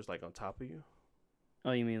behind you. It's like on top of you.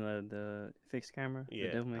 Oh, you mean the fixed camera? Yeah,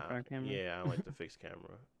 the Devil May Cry camera? Yeah, I like the fixed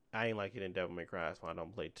camera. I ain't like it in Devil May Cry. That's why I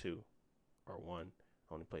don't play 2 or 1.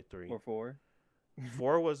 I only play 3. Or 4.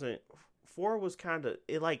 4 wasn't. 4 was kind of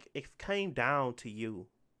it came down to you.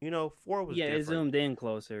 4 was different. It zoomed in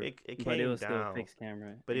closer. It came but it was down, still a fixed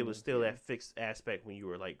camera. but it was still that fixed aspect when you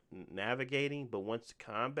were like navigating. But once the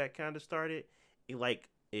combat kind of started,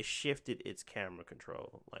 it shifted its camera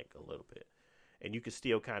control like a little bit. And you could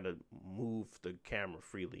still kind of move the camera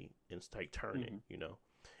freely and like turn it,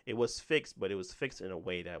 It was fixed, but it was fixed in a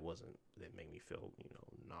way that made me feel,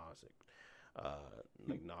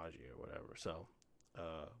 like nausea or whatever. So,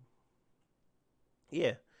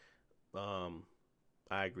 yeah.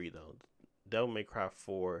 I agree though. Devil May Cry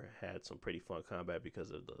 4 had some pretty fun combat because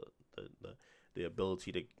of the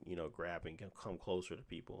ability to, grab and come closer to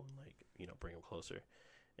people and bring them closer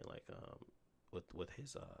and with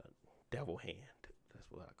his devil hand. That's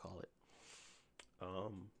what I call it.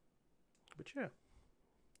 But yeah,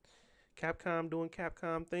 Capcom doing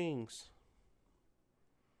Capcom things.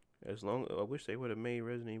 I wish they would have made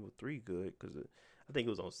Resident Evil 3 good because I think it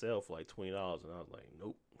was on sale for like $20, and I was like,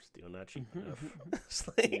 nope, still not cheap enough. It's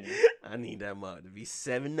like, I need that mug to be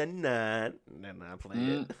 $7.99, and then I play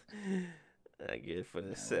it. I get it for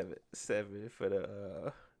the Man, seven for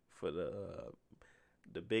the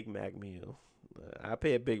Big Mac meal. I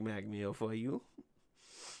pay a Big Mac meal for you.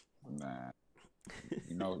 nah.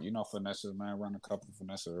 Finesses, man. Run a couple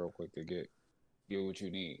finesses real quick to get what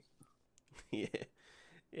you need. Yeah,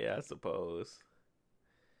 yeah. I suppose.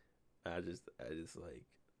 I just like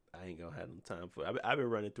I ain't gonna have no time for. I've been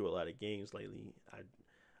running through a lot of games lately.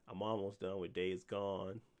 I'm almost done with Days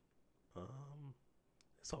Gone. Um,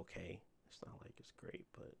 it's okay. It's not like it's great,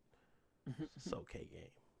 but it's okay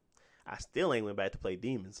game. I still ain't went back to play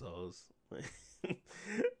Demon Souls,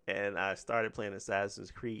 and I started playing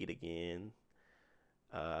Assassin's Creed again.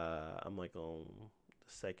 I'm like on the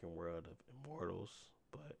second world of Immortals,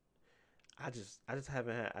 but I just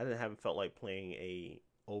haven't felt like playing a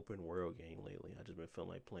open world game lately. I just been feeling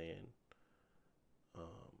like playing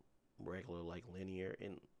regular like linear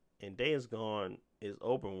and Days Gone is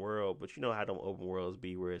open world, but you know how them open worlds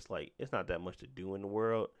be where it's like it's not that much to do in the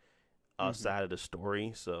world outside of the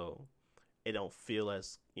story, so it don't feel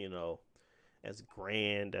as as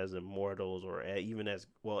grand as Immortals or even as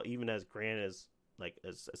grand as like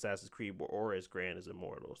as Assassin's Creed or as grand as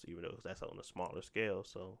Immortals, even though that's on a smaller scale.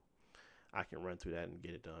 So I can run through that and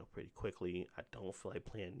get it done pretty quickly. I don't feel like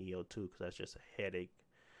playing Neo 2 because that's just a headache.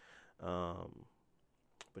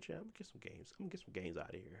 But yeah, I'm gonna get some games. I'm gonna get some games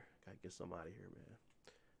out of here. Gotta get some out of here, man.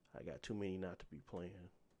 I got too many not to be playing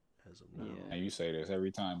as of now. Yeah. And you say this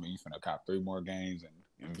every time, and you finna cop 3 more games and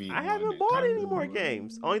beat I one. haven't bought any more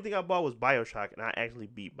games. Only thing I bought was BioShock, and I actually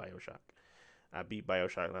beat BioShock. I beat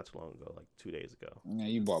BioShock not too long ago, like 2 days ago. Yeah,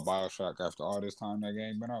 you bought BioShock after all this time that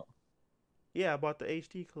game been out. Yeah, I bought the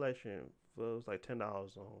HD collection. It was like $10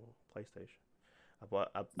 on PlayStation. I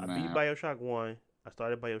beat BioShock 1. I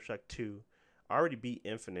started BioShock 2. I already beat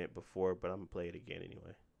Infinite before, but I'm gonna play it again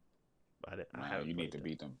anyway. You need to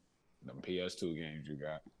beat them PS2 games you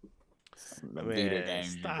got. The Man, Vita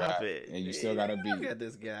games you got. it. And you still gotta beat. Look at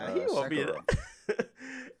this guy. He won't be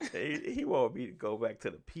he want me to go back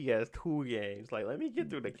to the PS2 games. Like, let me get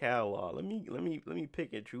through the catalog. Let me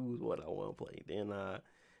pick and choose what I want to play.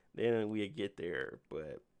 Then we get there.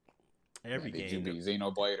 But every game. Did you beat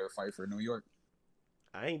Xenoblade or Fight for New York?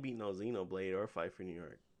 I ain't beat no Xenoblade or Fight for New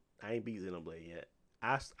York. I ain't beat Xenoblade yet.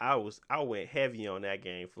 I went heavy on that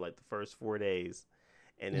game for like the first 4 days,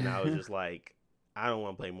 and then I was just like, I don't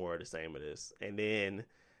want to play more of the same of this. And then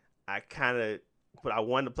but I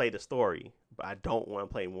wanted to play the story, but I don't want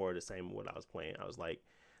to play more of the same of what I was playing. I was like,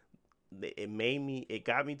 it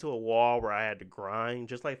got me to a wall where I had to grind,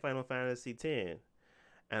 just like Final Fantasy X,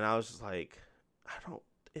 and I was just like,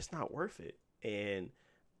 it's not worth it. And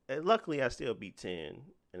luckily, I still beat 10,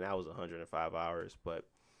 and that was 105 hours, but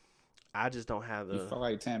I just don't have the. You feel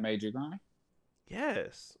like 10 made you grind?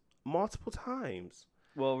 Yes, multiple times.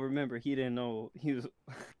 Well, remember he didn't know he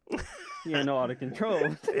didn't know all the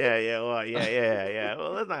controls. Yeah.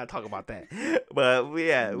 Well, let's not talk about that. But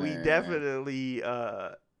yeah, we definitely.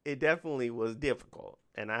 It definitely was difficult,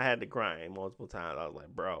 and I had to grind multiple times. I was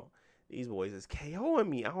like, bro, these boys is KOing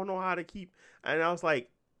me. I don't know how to keep. And I was like,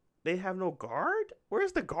 they have no guard?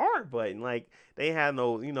 Where's the guard button? Like, they have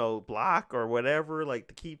no, block or whatever, like,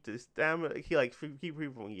 to keep the stamina, keep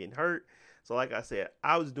people from getting hurt. So, like I said,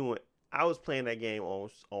 I was playing that game on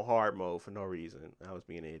hard mode for no reason. I was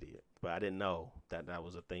being an idiot. But I didn't know that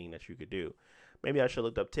was a thing that you could do. Maybe I should have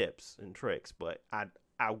looked up tips and tricks. But I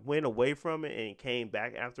went away from it and came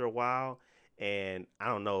back after a while. And I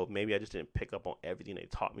don't know, maybe I just didn't pick up on everything they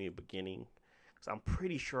taught me in the beginning. Because I'm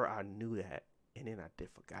pretty sure I knew that. And then I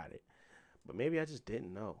forgot it, but maybe I just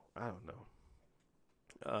didn't know. I don't know.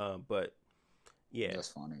 But yeah, that's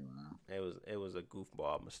funny, man. It was a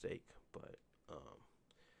goofball mistake. But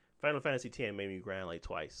Final Fantasy X made me grind like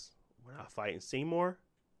twice. When I fight Seymour,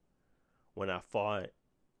 when I fought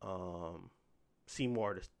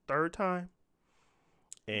Seymour the third time,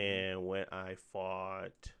 and when I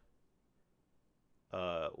fought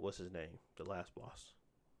what's his name, the last boss,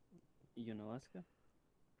 Unalaska.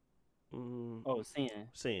 Oh,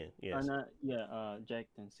 Sin. Yes. Jack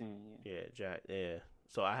and Sin. Yeah. Yeah, Jack. Yeah.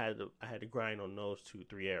 So I had to grind on those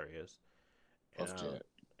 2-3 areas, and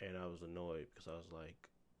I was annoyed because I was like,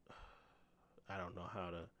 I don't know how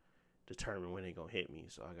to determine when they're gonna hit me,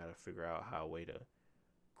 so I gotta figure out how a way to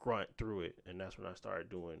grunt through it, and that's when I started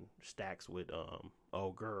doing stacks with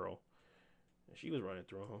old girl, and she was running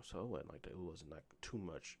through them, so it wasn't like that. It wasn't like too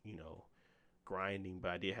much, grinding,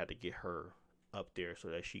 but I did have to get her up there so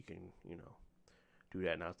that she can, do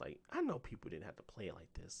that. And I was like, I know people didn't have to play it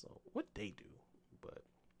like this, so what they do? But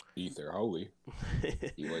Ether Holy,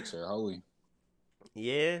 he wakes her holy.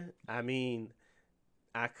 Yeah, I mean,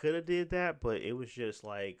 I could have did that, but it was just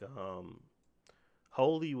like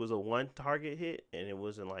Holy was a one target hit, and it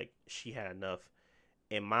wasn't like she had enough.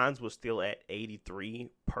 And mine's was still at 83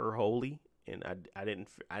 per Holy, and I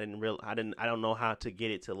don't know how to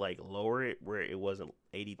get it to like lower it where it wasn't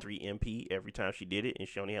 83 MP every time she did it, and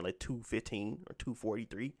she only had like 215 or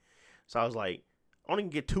 243. So I was like, I only can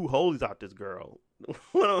get 2 Holies out this girl.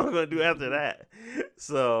 What am I gonna do after that?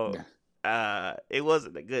 So it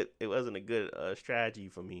wasn't a good strategy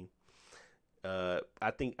for me.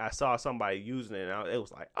 I think I saw somebody using it, and it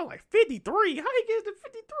was like, oh, like 53. How you get to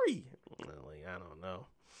 53? Like, I don't know.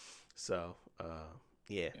 So,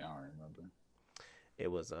 yeah. Yeah, I remember.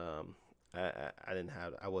 It was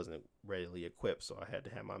I wasn't readily equipped, so I had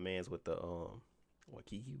to have my man's with the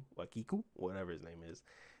Wakiku, whatever his name is.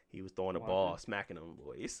 He was throwing the ball, smacking them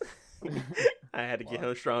boys. I had to get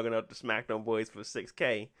him strong enough to smack them boys for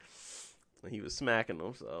 6K. And he was smacking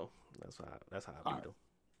them, so that's how I beat him.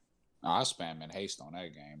 I spam in haste on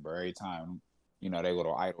that game, bro. Every time, they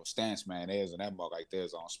little idle stance, man, there's in that mug like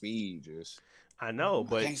there's on speed, just. I know,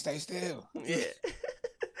 but can't stay still. Yeah.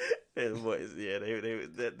 Boys, yeah,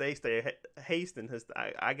 they stay hasting.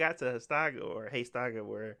 I got to Hastaga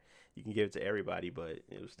where you can give it to everybody, but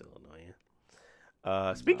it was still annoying.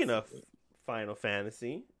 Speaking of Final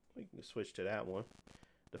Fantasy, we can switch to that one.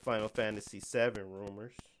 The Final Fantasy VII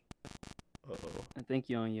rumors. I think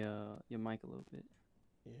you're on your mic a little bit.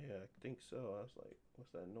 Yeah, I think so. I was like,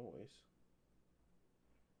 what's that noise?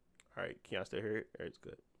 All right, can y'all still hear it? Or it's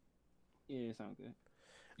good? Yeah, it sounds good.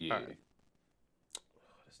 Yeah. Right.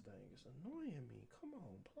 Oh, this thing is annoying me. Come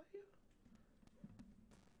on, player.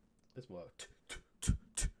 It's more.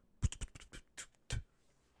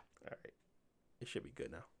 All right. It should be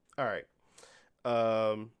good now. All right.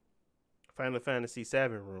 Final Fantasy VII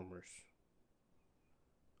rumors.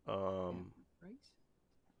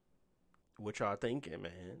 What y'all thinking,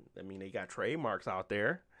 man? I mean, they got trademarks out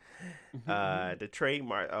there. The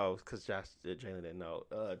trademark. Oh, because Jalen didn't know.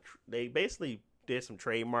 They basically did some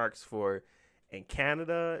trademarks for in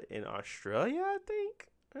Canada, in Australia, I think.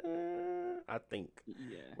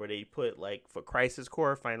 Yeah. Where they put like for Crisis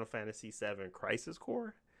Core, Final Fantasy VII Crisis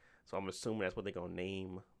Core. So I'm assuming that's what they're gonna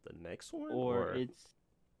name the next one. Or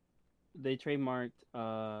they trademarked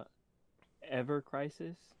Ever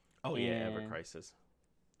Crisis. Oh yeah, Ever Crisis.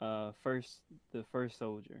 The first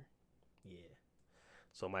soldier. Yeah.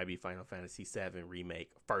 So it might be Final Fantasy VII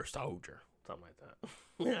Remake First Soldier. Something like that.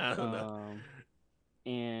 Yeah, I don't know.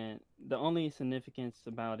 And the only significance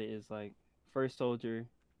about it is like First Soldier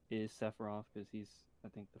is Sephiroth because he's, I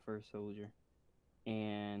think, the first soldier.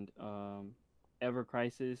 And Ever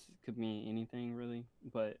Crisis could mean anything really.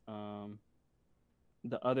 But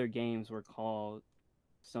the other games were called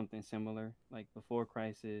something similar, like Before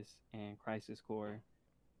Crisis and Crisis Core.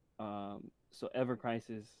 So Ever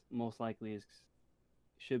Crisis most likely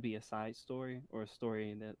should be a side story or a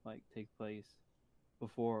story that like takes place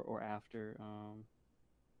before or after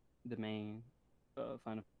the main Final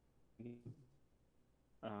Fantasy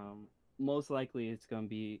game. Most likely it's gonna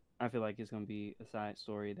be. I feel like it's gonna be a side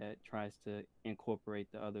story that tries to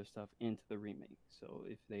incorporate the other stuff into the remake. So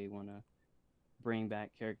if they want to bring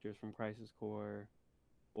back characters from Crisis Core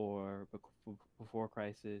or Before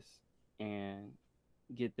Crisis and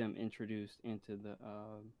get them introduced into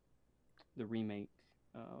the remake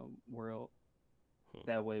world.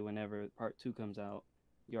 That way, whenever Part 2 comes out,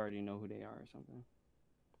 you already know who they are or something.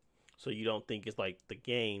 So you don't think it's like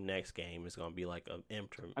the next game is gonna be like an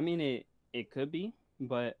interim? I mean, it could be,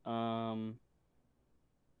 but I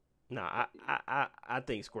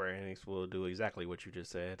think Square Enix will do exactly what you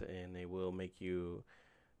just said, and they will make you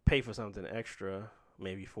pay for something extra,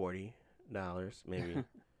 maybe $40, maybe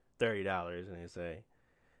 $30, and they say,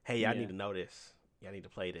 "Hey, I need to know this. Y'all need to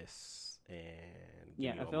play this."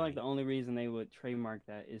 And I feel like the only reason they would trademark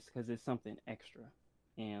that is because it's something extra,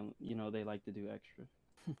 and they like to do extra.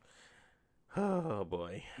 Oh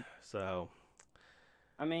boy! So,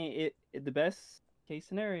 I mean, the best case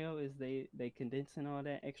scenario is they condensing all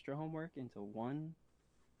that extra homework into one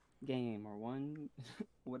game or one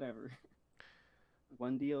whatever,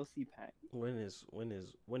 one DLC pack. When is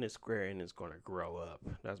Square Enix gonna grow up?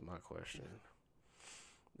 That's my question.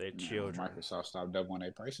 Their children. Microsoft stopped doubling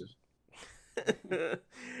their prices.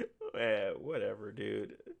 Man, whatever,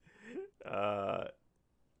 dude.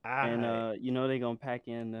 They're gonna pack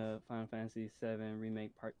in the Final Fantasy VII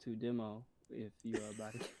Remake Part 2 demo if you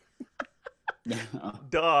buy it.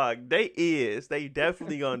 Dog, they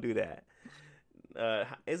definitely gonna do that.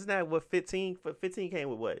 Isn't that what 15? 15 came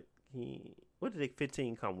with what? What did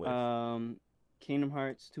 15 come with? Kingdom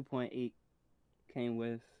Hearts 2.8 came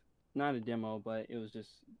with not a demo, but it was just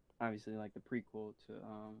obviously like the prequel to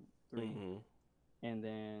 3. Mm-hmm. and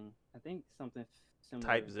then I think something similar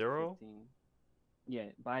Type to Zero. 15. Yeah,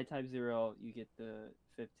 buy Type Zero, you get the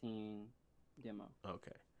 15 demo.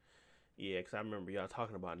 Okay. Yeah, because I remember y'all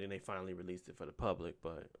talking about it, and then they finally released it for the public,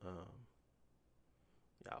 but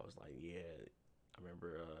I was like, yeah. I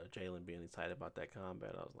remember Jalen being excited about that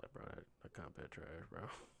combat. I was like, bro, that combat trash, bro.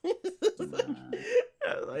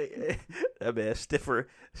 I was like, that man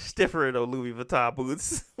stiffer in those Louis Vuitton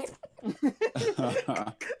boots.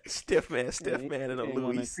 stiff man in a Louis.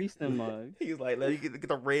 Louis. Increase them mugs. He's like, let me get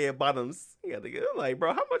the red bottoms. You got to get. I'm like,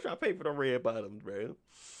 bro, how much I pay for the red bottoms, bro?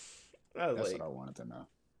 That's like, what I wanted to know,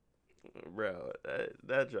 bro.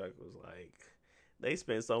 That joke was like, they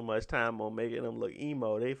spent so much time on making them look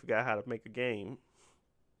emo, they forgot how to make a game.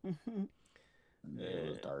 Yeah, it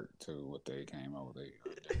was dark too. What they came out with a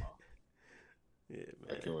demo. Yeah, man.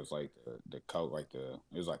 Like it was like the coat, like it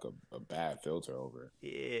was like a bad filter over it.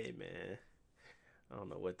 Yeah, man. I don't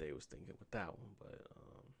know what they was thinking with that one,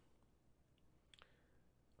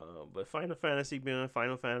 but Final Fantasy being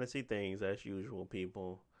Final Fantasy things as usual,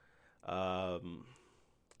 people.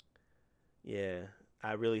 Yeah,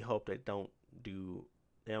 I really hope they don't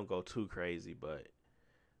go too crazy, but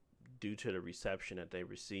due to the reception that they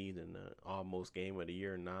received in the almost game of the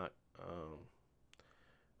year,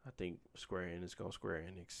 I think Square Enix gonna Square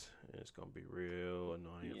Enix, and it's gonna be real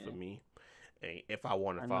annoying for me. And if I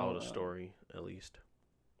want to follow the story, at least.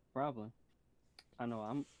 Probably. I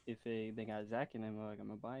know. If they got Zach in them, I'm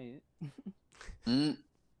gonna buy it.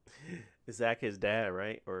 Is Zach his dad,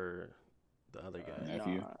 right, or the other guy?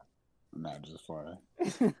 Nephew. Not just far.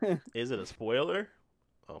 Is it a spoiler?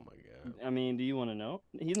 Oh my god. I mean, do you want to know?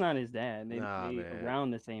 He's not his dad. They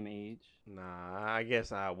around the same age. Nah, I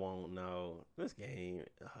guess I won't know. This game,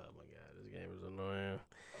 oh my god, this game is annoying.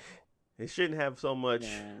 It shouldn't have so much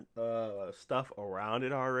stuff around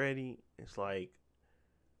it already. It's like,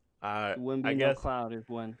 it wouldn't be no Cloud if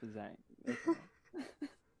one for Zach.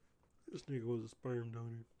 This nigga was a sperm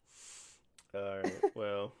donor. All right,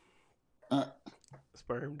 well,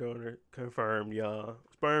 sperm donor confirmed, y'all.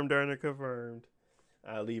 Sperm donor confirmed.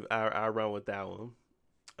 I run with that one.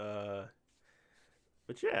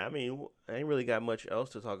 But yeah, I mean, I ain't really got much else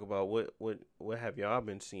to talk about. What have y'all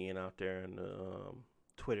been seeing out there in the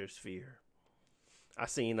Twitter sphere? I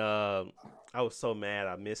seen I was so mad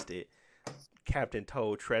I missed it. Captain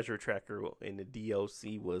Toad Treasure Tracker in the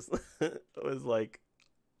DLC was like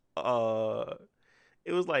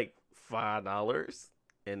it was like $5,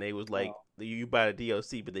 and they was like, you buy the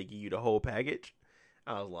DLC, but they give you the whole package.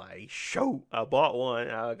 I was like, shoot, I bought one.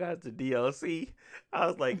 I got the DLC. I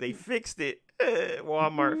was like, they fixed it.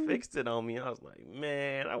 Walmart fixed it on me. I was like,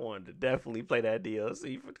 man, I wanted to definitely play that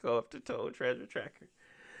DLC for Go Up to Toad Treasure Tracker.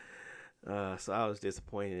 So I was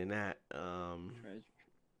disappointed in that.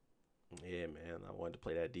 Yeah, man, I wanted to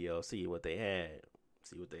play that DLC. See what they had.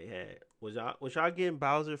 Was y'all getting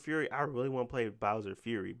Bowser Fury? I really want to play Bowser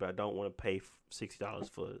Fury, but I don't want to pay $60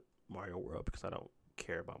 for Mario World because I don't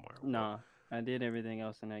care about Mario World. Nah, I did everything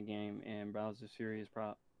else in that game, and Bowser Fury is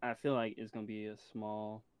I feel like it's gonna be a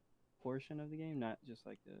small portion of the game, not just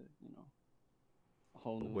like a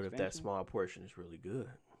whole new. What if that small portion is really good?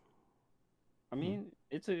 I mean,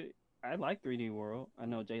 I like 3D World. I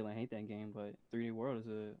know Jalen hate that game, but 3D World is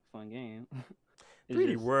a fun game.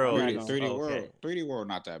 3D World, 3D World,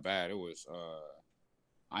 not that bad. It was.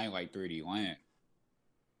 I ain't like 3D Land.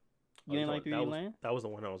 You ain't like 3D Land? That was the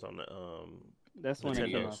one I was on the That's when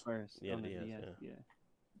it came out first. Yeah,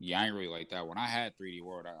 Yeah, I ain't really like that one. I had 3D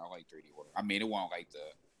World. I like 3D World. I mean, it wasn't like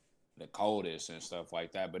the coldest and stuff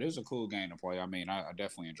like that, but it was a cool game to play. I mean, I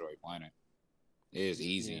definitely enjoyed playing it. It is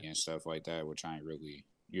easy and stuff like that, which I ain't really,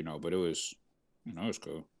 but it was, it was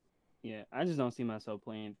cool. Yeah, I just don't see myself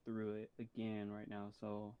playing through it again right now,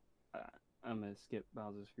 so I'm gonna skip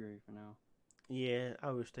Bowser's Fury for now. Yeah, I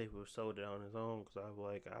wish they would have sold it on his own because I was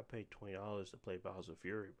like, I paid $20 to play Bowser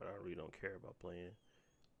Fury, but I really don't care about playing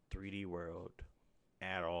 3D World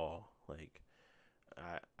at all. Like,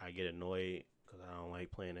 I get annoyed because I don't like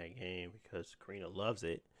playing that game because Karina loves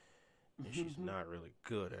it and she's not really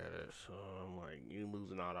good at it. So I'm like, you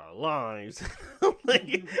losing all our lives. I'm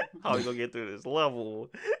like, how are we gonna get through this level?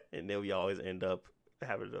 And then we always end up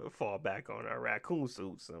having to fall back on our raccoon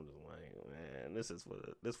suits. I'm just like, man, this is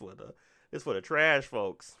for the trash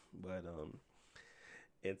folks. But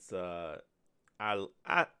it's 3D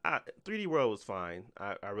World was fine.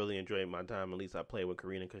 I really enjoyed my time. At least I played with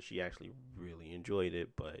Karina because she actually really enjoyed it.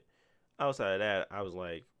 But outside of that, I was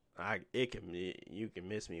like, you can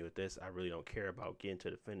miss me with this. I really don't care about getting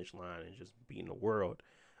to the finish line and just beating the world.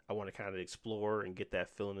 I want to kind of explore and get that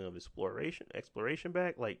feeling of exploration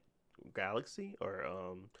back, like Galaxy or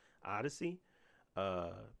Odyssey.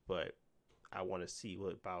 But I want to see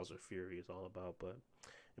what Bowser Fury is all about, but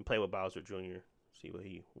and play with Bowser Jr. See what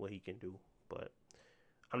he can do. But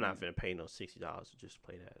I'm not gonna pay no $60 to just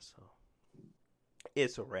play that. So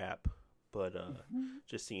it's a wrap. But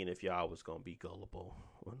just seeing if y'all was gonna be gullible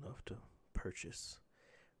enough to purchase.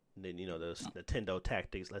 And then those Nintendo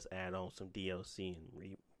tactics. Let's add on some DLC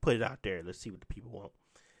and put it out there. Let's see what the people want.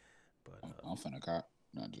 But I'm finna cop,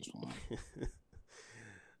 not just one.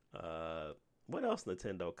 What else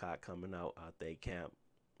Nintendo got coming out they camp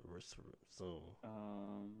soon?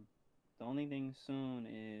 The only thing soon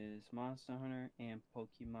is Monster Hunter and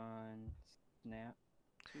Pokemon Snap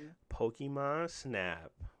 2. Pokemon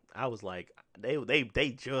Snap. I was like,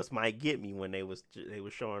 they just might get me when they was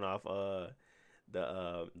showing off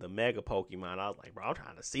the Mega Pokemon. I was like, bro, I'm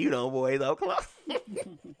trying to see them boys up close.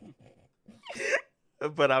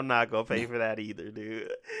 But I'm not gonna pay for that either,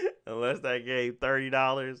 dude. Unless that game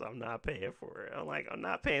 $30, I'm not paying for it. I'm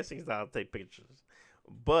not paying $6 to take pictures.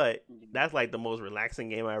 But that's like the most relaxing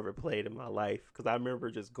game I ever played in my life. Because I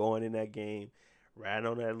remember just going in that game, riding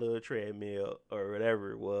on that little treadmill or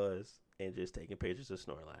whatever it was, and just taking pictures of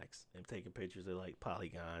Snorlax and taking pictures of like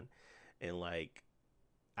Polygon, and like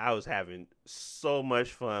I was having so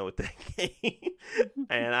much fun with that game.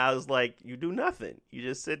 And I was like, you do nothing. You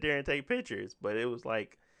just sit there and take pictures. But it was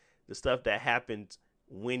like the stuff that happens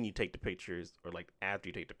when you take the pictures or like after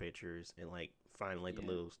you take the pictures, and like finding like the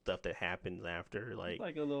little stuff that happens after, like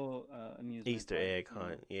a little amusement Easter egg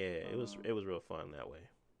hunt. Yeah, it was real fun that way.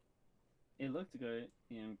 It looked good.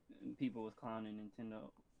 People was clowning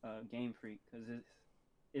Nintendo Game Freak because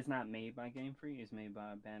it's not made by Game Freak. It's made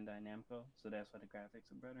by Bandai Namco, so that's why the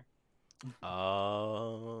graphics are better.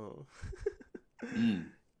 Oh.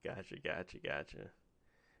 Gotcha.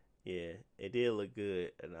 Yeah, it did look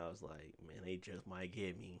good, and I was like, man, they just might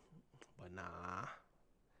get me, but nah,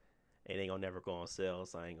 it ain't gonna never go on sale,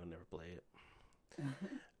 so I ain't gonna never play it.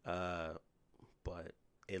 But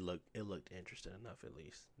it looked interesting enough, at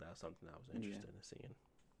least. That's something I was interested in seeing.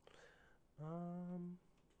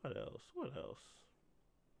 What else?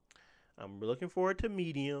 I'm looking forward to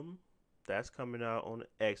Medium. That's coming out on the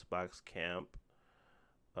Xbox camp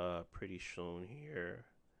pretty soon here.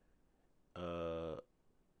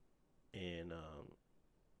 And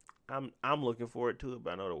I'm looking forward to it,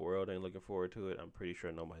 but I know the world ain't looking forward to it. I'm pretty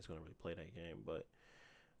sure nobody's gonna really play that game, but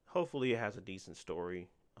hopefully it has a decent story.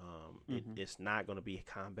 It's not gonna be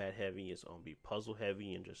combat heavy. It's gonna be puzzle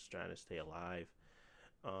heavy and just trying to stay alive.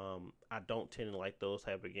 I don't tend to like those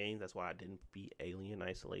type of games. That's why I didn't beat Alien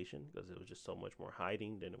Isolation, because it was just so much more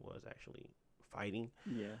hiding than it was actually fighting.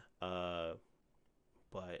 Yeah.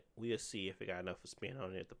 But we'll see if it got enough of spin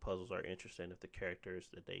on it. If the puzzles are interesting, if the characters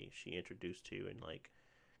that she introduced to, and like,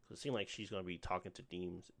 cause it seemed like she's gonna be talking to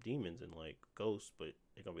demons and like ghosts, but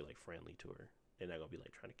they're gonna be like friendly to her. They're not gonna be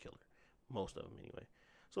like trying to kill her. Most of them anyway.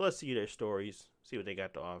 So let's see their stories, see what they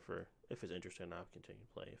got to offer. If it's interesting, I'll continue to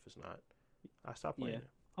play. If it's not, I'll stop playing it.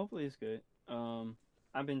 Hopefully it's good.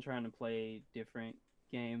 I've been trying to play different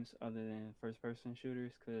games other than first-person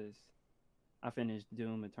shooters because I finished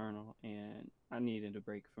Doom Eternal and I needed a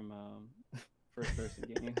break from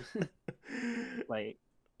first-person games. Like,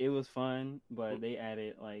 it was fun, but they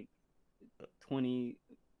added like 20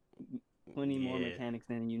 more mechanics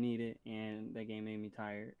than you needed, and that game made me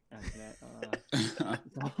tired after that.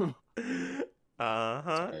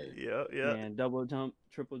 Yep. And double jump,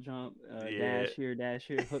 triple jump, dash here,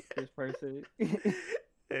 hook this person.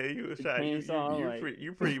 Hey, you was trying.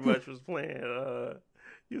 You pretty much was playing.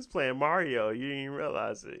 You was playing Mario. You didn't even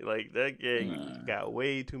realize it. Like, that game got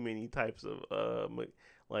way too many types of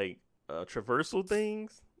traversal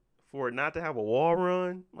things for it not to have a wall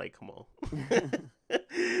run. Like, come on.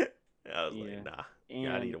 I was like, nah.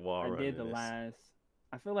 And I need a wall run. I did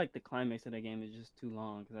I feel like the climax of that game is just too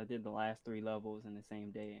long because I did the last 3 levels in the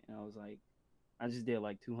same day, and I was like, I just did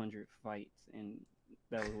like 200 fights, and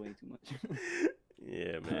that was way too much.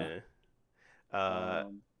 Yeah, man.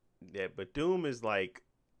 Yeah, but Doom is like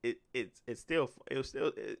it's still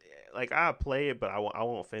like, I'll play it, but I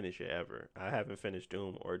won't finish it ever. I haven't finished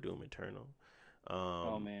Doom or Doom Eternal.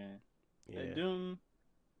 Oh man, yeah. Doom,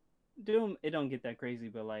 it don't get that crazy,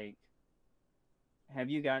 but like, have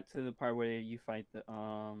you got to the part where you fight the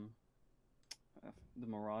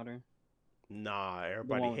Marauder? Nah,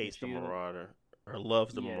 everybody hates the Marauder, or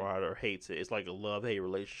loves the Marauder, or hates it. It's like a love-hate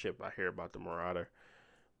relationship I hear about the Marauder.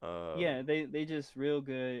 Yeah, they just real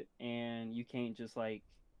good, and you can't just like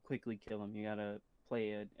quickly kill them. You gotta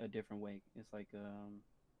play a different way. It's like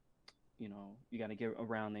you gotta get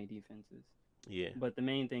around their defenses. Yeah. But the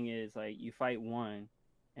main thing is, like, you fight one,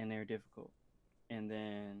 and they're difficult, and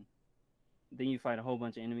then you fight a whole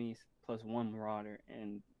bunch of enemies plus one Marauder,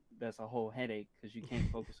 and that's a whole headache because you can't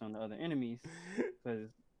focus on the other enemies because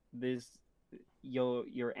this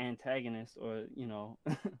your antagonist or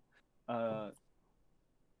uh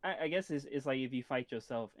I guess it's like if you fight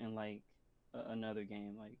yourself in like another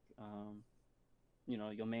game, like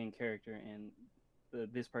your main character and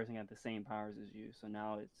this person got the same powers as you, so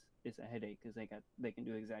now it's a headache because they can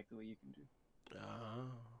do exactly what you can do. Oh,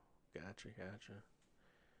 gotcha.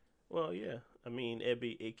 Well, yeah. I mean,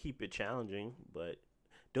 it keep it challenging, but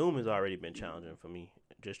Doom has already been challenging for me.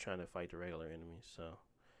 Just trying to fight the regular enemies, so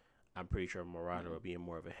I'm pretty sure Marauder will be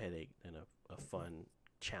more of a headache than a fun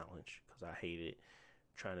challenge because I hate it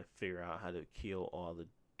trying to figure out how to kill all the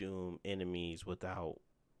Doom enemies without,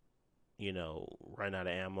 running out of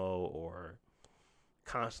ammo or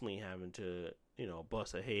constantly having to,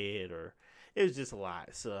 bust a head or it was just a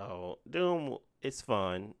lot. So Doom, it's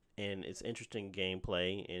fun and it's interesting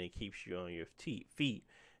gameplay and it keeps you on your feet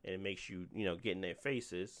and it makes you, get in their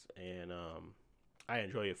faces and I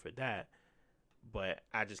enjoy it for that. But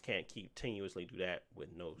I just can't continuously do that with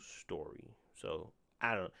no story. So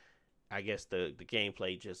I guess the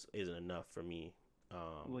gameplay just isn't enough for me.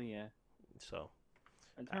 Well, yeah. So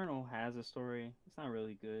Eternal has a story. It's not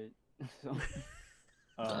really good. So,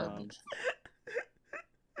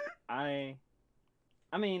 I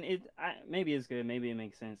mean maybe it's good. Maybe it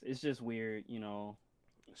makes sense. It's just weird,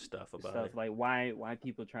 stuff about stuff it. like why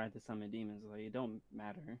people tried to summon demons. Like it don't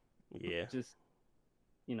matter. Yeah. Just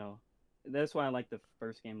that's why I like the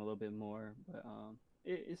first game a little bit more. But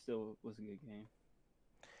it still was a good game.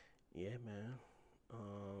 Yeah, man.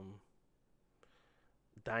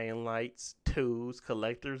 Dying Lights 2's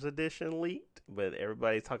Collector's Edition leaked, but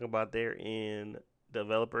everybody's talking about they're in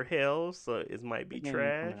developer hell, so it might be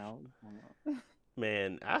trash.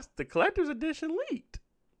 Man, the Collector's Edition leaked.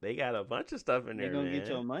 They got a bunch of stuff in there, They're gonna man. get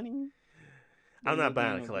your money. I'm not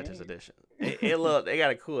buying a Collector's Edition. It look, they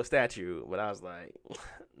got a cool statue, but I was like,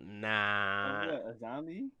 nah. What, a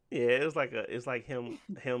zombie? Yeah, it's like him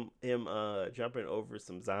jumping over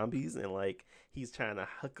some zombies and like he's trying to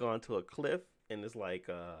hook onto a cliff and it's like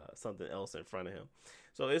something else in front of him.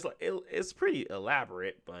 So it's like it's pretty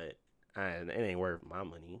elaborate, but it ain't worth my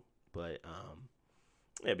money. But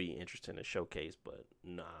it'd be interesting to showcase. But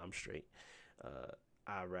nah, I'm straight.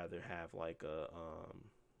 I'd rather have like a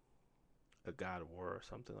God of War or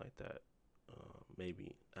something like that.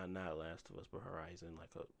 Maybe not Last of Us, but Horizon,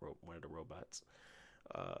 like one of the robots.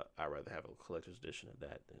 I'd rather have a collector's edition of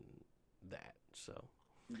that than that. So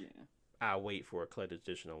yeah, I'll wait for a collector's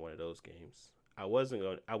edition on one of those games. I was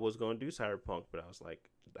going to do Cyberpunk, but I was like,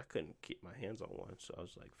 I couldn't keep my hands on one, so I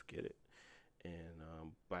was like, forget it. And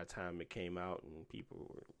by the time it came out and people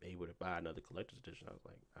were able to buy another collector's edition, I was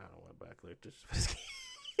like, I don't want to buy a collector's for this game.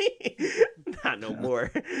 Not no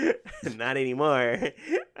more. Not anymore.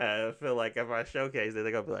 I feel like if I showcase it,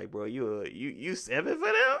 they're gonna be like, bro, you 7 for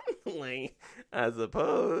them? Like, I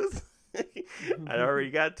suppose. I already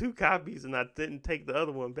got 2 copies and I didn't take the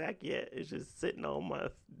other one back yet. It's just sitting on my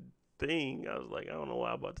thing. I was like, I don't know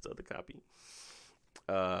why I bought this other copy.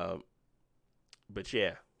 But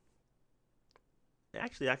yeah.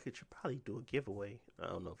 Actually, I should probably do a giveaway. I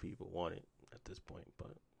don't know if people want it at this point,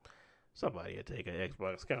 but somebody will take an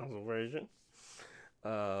Xbox console version.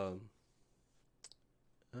 What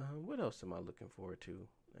else am I looking forward to?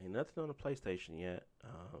 Ain't nothing on the PlayStation yet.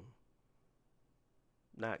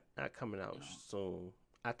 Not coming out soon.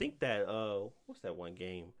 I think that what's that one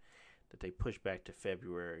game that they pushed back to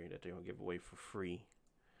February that they're gonna give away for free?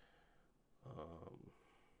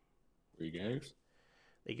 Free games?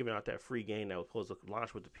 They giving out that free game that was supposed to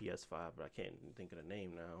launch with the PS5, but I can't think of the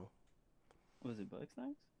name now. Was it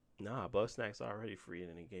Bugsnax? Nah, Bugsnax already free, and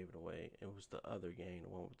then they gave it away. It was the other game, the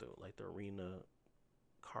one with the arena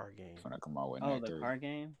car game. It's gonna come out with the car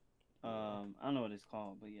game. I don't know what it's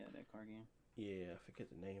called, but yeah, that car game. Yeah, I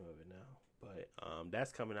forget the name of it now, but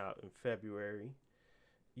that's coming out in February.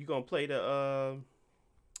 You gonna play the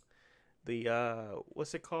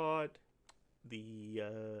what's it called? The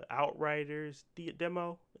Outriders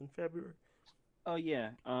demo in February. Oh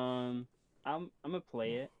yeah, I'm gonna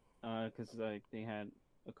play it because like they had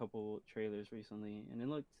a couple trailers recently and it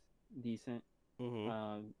looked decent.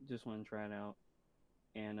 Just want to try it out,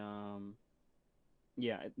 and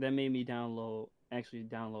yeah, that made me download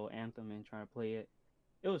Anthem and try to play it.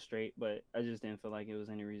 It was straight, but I just didn't feel like it was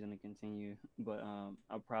any reason to continue. But I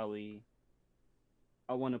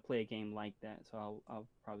want to play a game like that, so I'll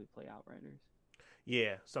probably play Outriders.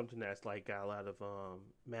 Yeah, something that's like got a lot of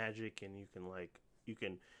magic, and you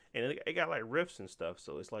can, and it got like rifts and stuff.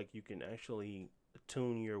 So it's like you can actually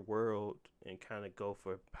tune your world and kind of go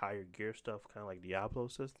for higher gear stuff, kind of like Diablo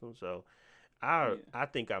system. So I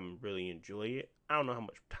think I'm really enjoy it. I don't know how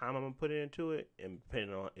much time I'm gonna put into it, and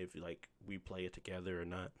depending on if like we play it together or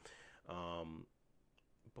not. Um,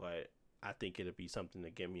 but I think it'll be something to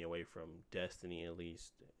get me away from Destiny at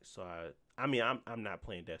least. So I mean, I'm not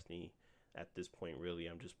playing Destiny at this point really.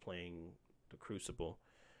 I'm just playing the Crucible.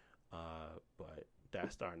 But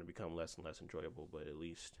that's starting to become less and less enjoyable. But at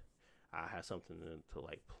least I have something to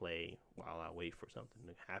like play while I wait for something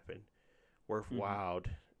to happen worthwhile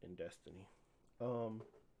in Destiny. Um,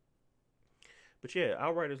 but yeah,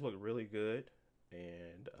 Outriders look really good,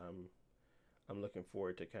 and I'm looking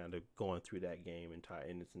forward to kind of going through that game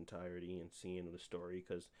in its entirety and seeing the story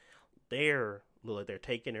because they're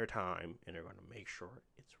taking their time and they're going to make sure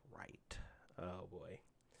it's right. Oh boy,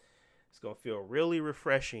 it's going to feel really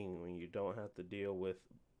refreshing when you don't have to deal with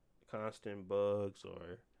constant bugs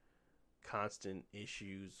or constant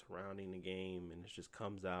issues surrounding the game, and it just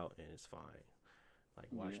comes out and it's fine. Like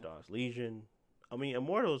Watch Dogs Legion. I mean,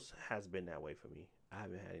 Immortals has been that way for me. I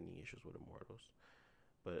haven't had any issues with Immortals,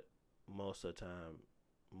 but most of the time,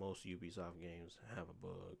 most Ubisoft games have a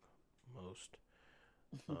bug. Most,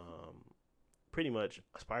 pretty much,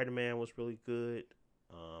 Spider-Man was really good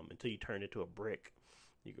until you turn into a brick.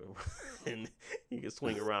 You go and you can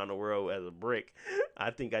swing around the world as a brick.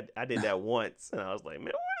 I think I did that once, and I was like,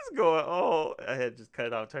 man, what is going on? I had just cut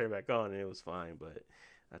it off, turn it back on, and it was fine. But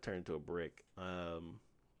I turned into a brick.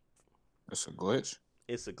 It's a glitch.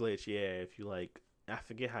 It's a glitch, yeah. If you like, I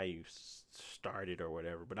forget how you started or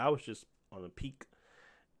whatever, but I was just on a peak,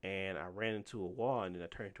 and I ran into a wall, and then I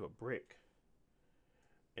turned into a brick,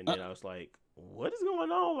 and then I was like, what is going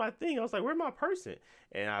on with my thing? I was like, where's my person?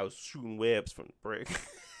 And I was shooting webs from the brick.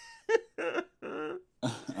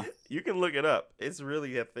 You can look it up. It's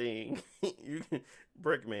really a thing. You can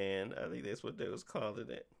Brickman. I think that's what they was calling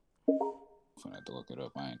it. I'm gonna have to look it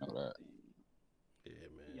up. I ain't know that. Yeah,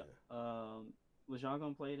 man. Yep. Was y'all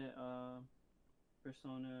gonna play the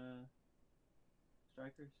Persona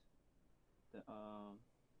Strikers? The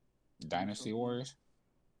Dynasty Warriors.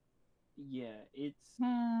 Yeah, it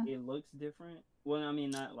looks different. Well, I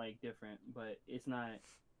mean, not like different, but it's not.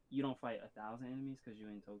 You don't fight 1,000 enemies because you're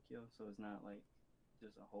in Tokyo, so it's not like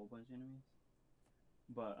just a whole bunch of enemies.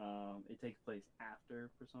 But it takes place after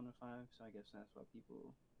Persona 5, so I guess that's why people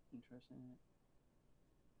are interested in it.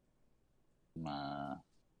 Nah.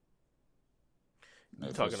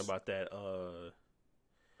 You talking about that?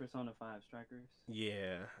 Persona 5 Strikers.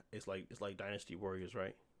 Yeah, it's like Dynasty Warriors,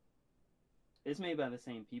 right? It's made by the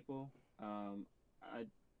same people. From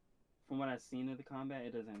what I've seen of the combat,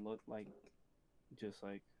 it doesn't look like just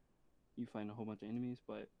like you find a whole bunch of enemies,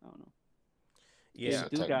 but I don't know. Yeah,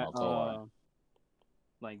 it do got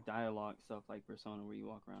like dialogue stuff like Persona where you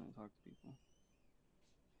walk around and talk to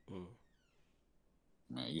people.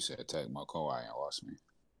 Man, you said Tecmo Koei and lost me.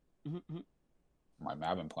 Like,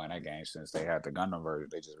 man, I've been playing that game since they had the Gundam version.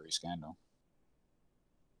 They just rescanned them.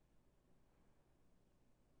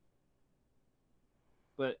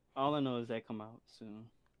 But all I know is they come out soon.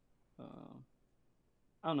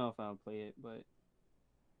 I don't know if I'll play it, but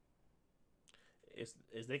is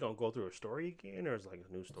they gonna go through a story again, or is it like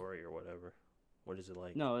a new story or whatever? What is it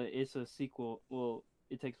like? No, it's a sequel. Well,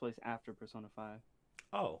 it takes place after Persona 5.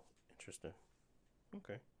 Oh, interesting.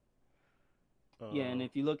 Okay. Yeah, and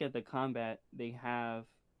if you look at the combat, they have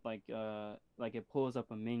like it pulls up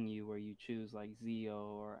a menu where you choose like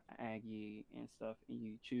Zio or Aggie and stuff, and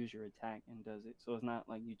you choose your attack and does it. So it's not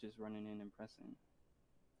like you just running in and pressing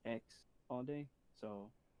X all day. So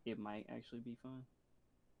it might actually be fun.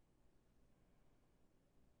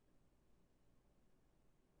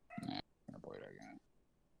 Nah, I'm gonna play that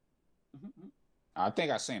game. I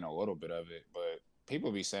think I've seen a little bit of it, but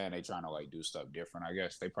people be saying they trying to like do stuff different. I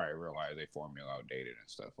guess they probably realize they formula outdated and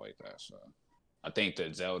stuff like that. So I think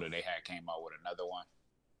the Zelda they had came out with another one,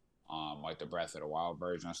 like the Breath of the Wild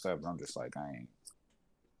version and stuff. But I'm just like, I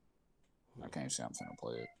can't say I'm finna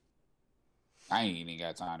play it. I ain't even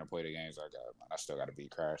got time to play the games I got, man. I still got to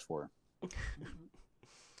beat Crash 4.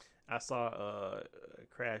 I saw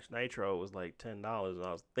Crash Nitro was like $10, and I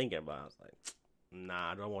was thinking about it. I was like,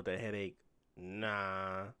 nah, I don't want that headache.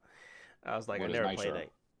 Nah. I was like, I never played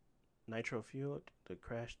that. Nitro Fueled, the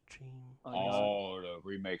Crash team. Oh, the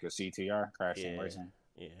remake of CTR, Crash Team Racing.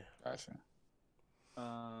 Yeah. Gotcha.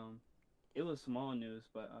 It was small news,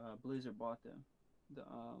 but Blizzard bought them.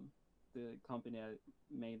 The company that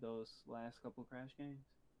made those last couple Crash games.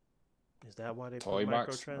 Is that why they Toy put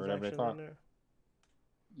Box, microtransactions in there?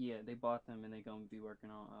 Yeah, they bought them and they're gonna be working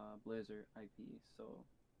on Blizzard IPs, so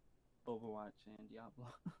Overwatch and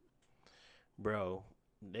Diablo. Bro,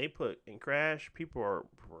 they put in Crash. People were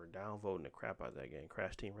downvoting the crap out of that game,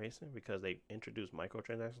 Crash Team Racing, because they introduced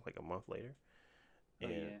microtransactions like a month later.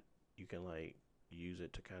 and yeah. you can like use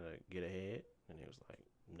it to kind of get ahead. And it was like,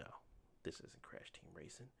 no, this isn't Crash Team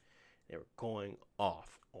Racing. They were going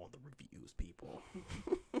off on the reviews, people.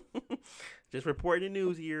 Just reporting the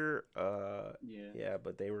news here. Yeah,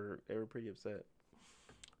 but they were pretty upset.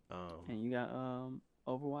 And you got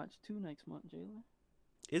Overwatch 2 next month, Jalen.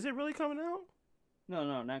 Is it really coming out?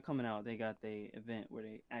 No, not coming out. They got the event where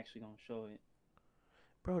they actually gonna show it.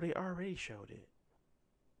 Bro, they already showed it.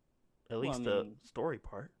 At least the story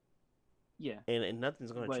part. Yeah. And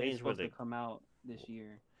nothing's gonna change. It's supposed to come out this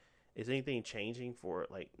year. Is anything changing for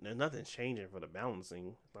like? Nothing's changing for the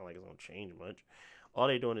balancing. It's not like it's gonna change much. All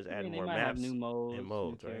they're doing is adding more maps, have new modes, and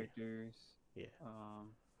modes, new right? characters, Yeah.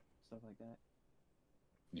 Stuff like that.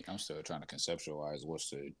 Yeah, I'm still trying to conceptualize what's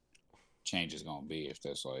the changes gonna be if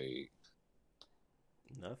that's like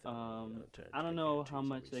nothing. I don't know how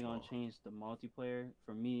much they're gonna change the multiplayer.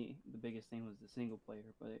 For me, the biggest thing was the single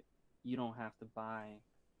player, but you don't have to buy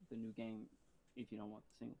the new game if you don't want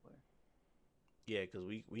the single player. Yeah, because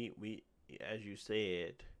we as you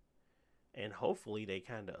said, and hopefully they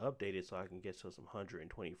kind of update it so I can get to some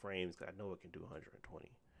 120 frames. Cause I know it can do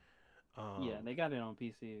 120. Yeah, they got it on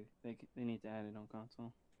PC. They need to add it on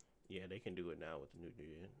console. Yeah, they can do it now with the new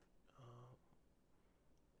gen.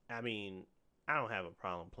 I mean, I don't have a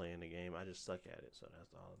problem playing the game. I just suck at it, so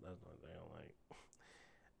that's all. That's the thing. I'm like,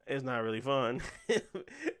 it's not really fun. If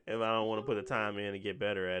I don't want to put the time in to get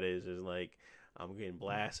better at it, it's just like I'm getting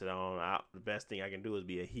blasted on. The best thing I can do is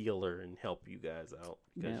be a healer and help you guys out.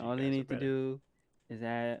 Yeah, all they need to do is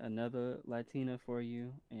add another Latina for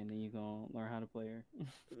you, and then you're going to learn how to play her.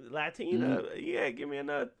 Latina? Yeah, give me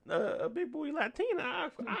a big booty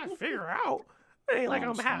Latina. I figure out. It ain't like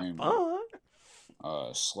I'm having fun.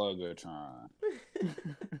 Sluggertron.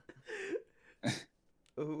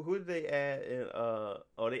 Who did they add in,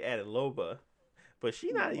 they added Loba. But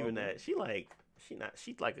she not even that. She's like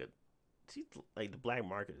the black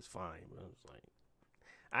market is fine, but it's like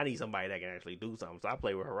I need somebody that can actually do something. So I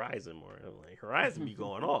play with Horizon more. I'm like, Horizon be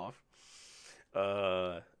going off.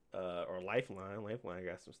 Or Lifeline. Lifeline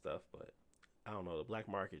got some stuff, but I don't know. The black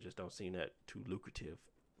market just don't seem that too lucrative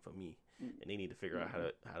for me. And they need to figure out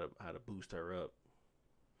how to boost her up.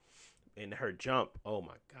 And her jump, oh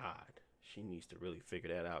my God. She needs to really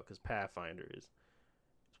figure that out because Pathfinder is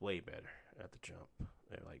way better at the jump.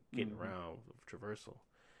 They're like getting around with traversal.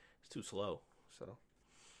 It's too slow. So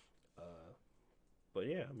but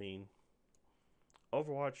yeah, I mean,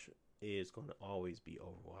 Overwatch is going to always be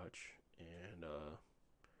Overwatch, and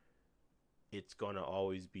it's going to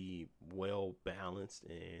always be well balanced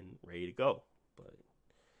and ready to go. But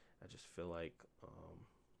I just feel like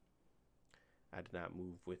I did not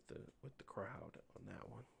move with the crowd on that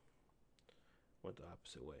one. Went the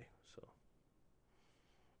opposite way. So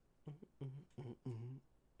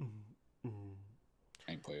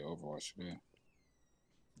I ain't play Overwatch, man.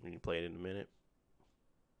 you played it in a minute.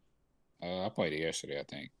 I played it yesterday, I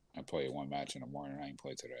think. I played one match in the morning. I ain't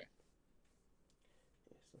played today.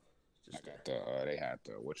 I got they had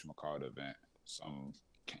the whatchamacallit event. Some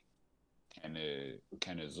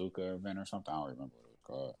Kanazuka event or something. I don't remember what it was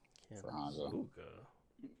called. For Hanzo.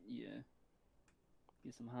 Yeah.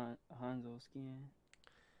 Get some Hanzo skin.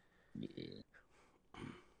 Yeah.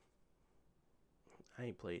 I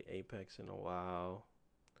ain't played Apex in a while.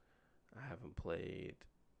 I haven't played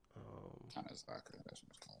Kanazaka, that's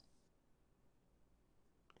what it's called.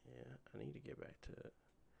 Yeah, I need to get back to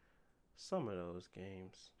some of those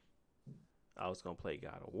games. I was gonna play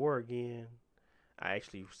God of War again. I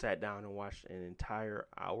actually sat down and watched an entire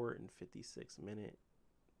hour and 56-minute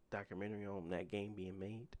documentary on that game being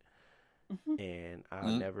made. And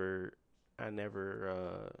I never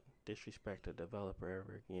disrespect a developer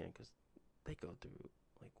ever again because they go through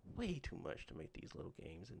like way too much to make these little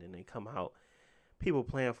games, and then they come out, people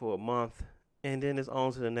playing for a month, and then it's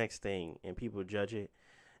on to the next thing, and people judge it,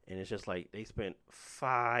 and it's just like they spent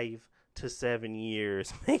 5 to 7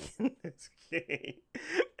 years making this game,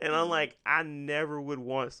 and I'm like, I never would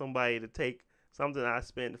want somebody to take something I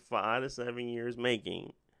spent 5 to 7 years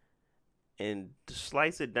making and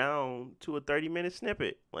slice it down to a 30-minute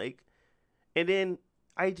snippet, like, and then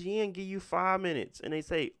IGN give you 5 minutes and they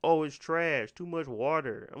say, oh, it's trash, too much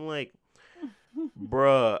water. I'm like,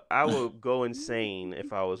 bruh, I would go insane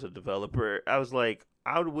if I was a developer. I was like,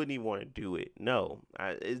 I wouldn't even want to do it. No,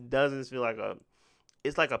 it doesn't feel like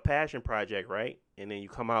it's like a passion project, right? And then you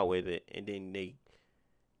come out with it, and then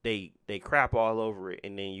they crap all over it,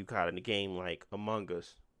 and then you caught in the game like Among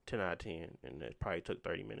Us, 10 out of 10, and it probably took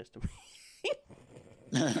 30 minutes to make.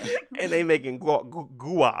 And they making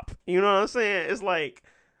guap. You know what I'm saying? It's like,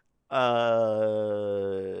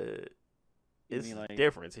 it's like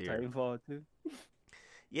difference here. Titanfall too?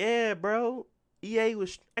 Yeah, bro. EA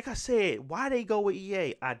was like I said. Why they go with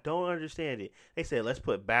EA? I don't understand it. They said let's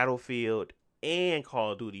put Battlefield and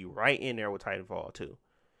Call of Duty right in there with Titanfall 2.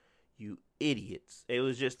 You idiots! It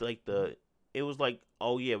was just like It was like,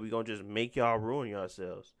 oh yeah, we gonna just make y'all ruin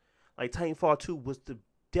yourselves. Like Titanfall 2 was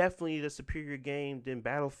definitely the superior game than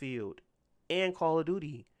Battlefield and Call of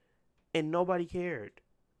Duty, and nobody cared.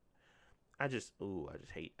 I hate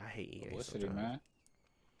EA Publicity, sometimes. man.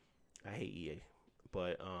 I hate EA,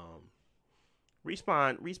 but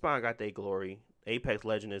Respawn got their glory. Apex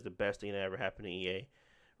Legend is the best thing that ever happened to EA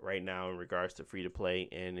right now in regards to free to play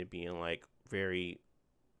and it being like very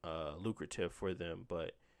lucrative for them,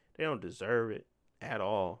 but they don't deserve it at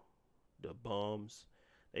all. The bums,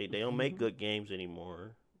 they don't make good games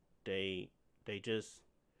anymore. They just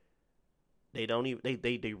they don't even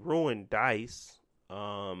they ruin Dice.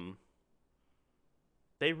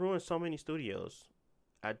 They ruin so many studios.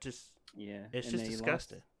 I just Yeah, it's and just they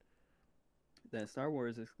disgusting. lost that Star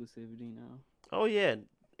Wars exclusivity now. Oh yeah,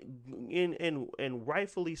 and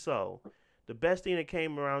rightfully so. The best thing that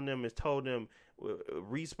came around them is told them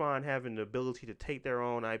Respawn having the ability to take their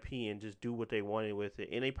own IP and just do what they wanted with it,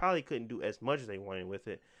 and they probably couldn't do as much as they wanted with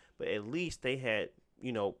it, but at least they had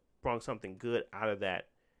brought something good out of that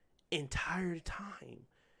entire time.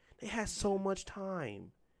 They had so much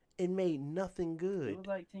time and made nothing good. It was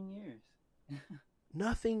like 10 years.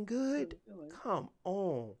 Nothing good. Come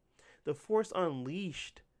on. The Force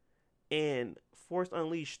Unleashed and Force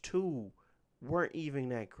Unleashed 2 weren't even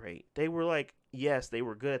that great. They were like, yes, they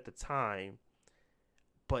were good at the time,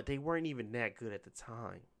 but they weren't even that good at the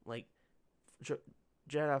time. Like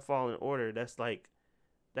Jedi Fallen Order, that's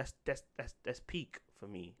peak for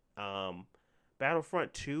me.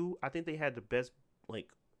 Battlefront 2, I think they had the best like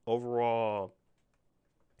overall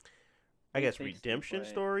I guess redemption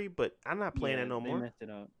story, but I'm not playing that no more. They messed it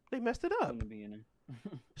up. They messed it up. From the beginning.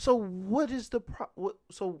 So what is the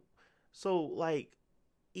so like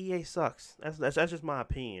EA sucks. That's just my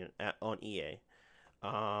opinion on EA.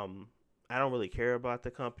 I don't really care about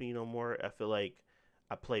the company no more. I feel like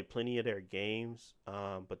I play plenty of their games,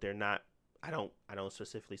 but they're not. I don't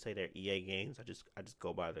specifically say they're EA games. I just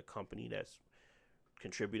go by the company that's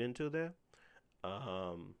contributing to them.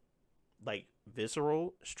 Like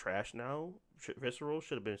Visceral is trash now. Visceral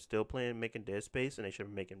should have been still making Dead Space, and they should have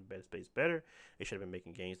been making Dead Space better. They should have been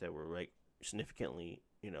making games that were like significantly,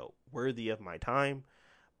 worthy of my time.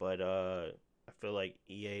 But I feel like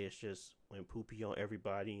EA is just went poopy on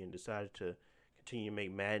everybody and decided to continue to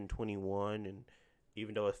make Madden 21, and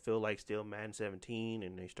even though it feel like still Madden 17,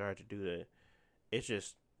 and they started to do the, it's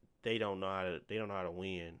just they don't know how to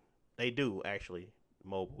win. They do actually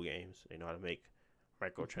mobile games. They know how to make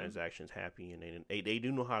microtransactions happy, and they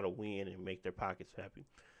do know how to win and make their pockets happy,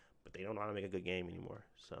 but they don't know how to make a good game anymore.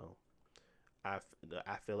 So I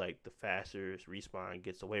feel like the faster Respawn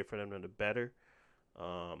gets away from them, the better.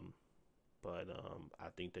 But I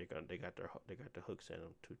think they got the hooks in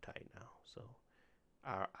them too tight now. So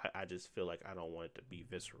I just feel like I don't want it to be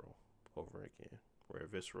Visceral over again, where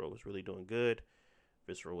Visceral was really doing good.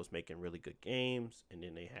 Visceral was making really good games, and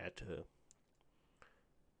then they had to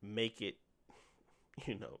make it,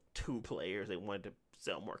 2 players. They wanted to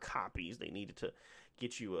sell more copies. They needed to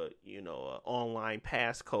get you a online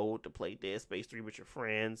passcode to play Dead Space 3 with your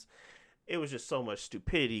friends. It was just so much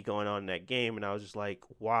stupidity going on in that game, and I was just like,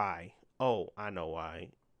 why? Oh, I know why.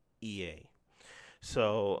 EA.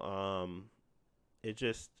 So it's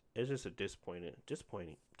just a disappointing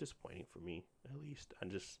for me, at least.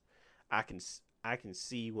 I can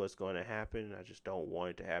see what's going to happen. I just don't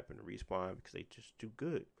want it to happen to Respawn because they just too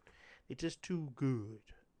good. It's just too good.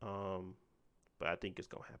 But I think it's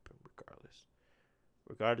gonna happen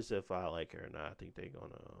regardless if I like it or not. I think they're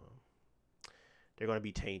gonna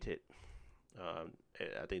be tainted. I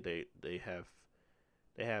think they have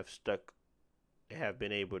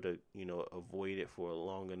been able to avoid it for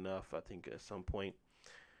long enough. I think at some point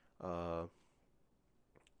we're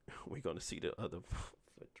gonna see the other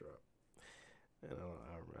foot drop, and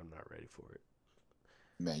I'm not ready for it.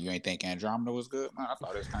 Man, you ain't think Andromeda was good? Man, I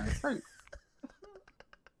thought it was kind of great.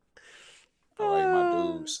 I like my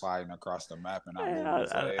dude sliding across the map and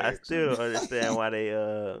I still don't understand why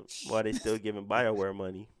they still giving BioWare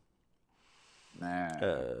money.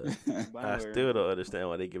 Man, I still don't understand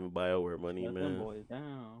why they giving BioWare money, shut man. Them boys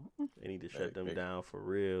down. They need to shut them down for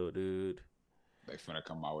real, dude. They finna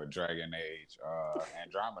come out with Dragon Age,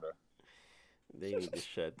 Andromeda. They need to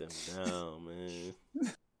shut them down, man.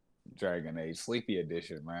 Dragon Age Sleepy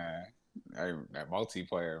Edition, man. That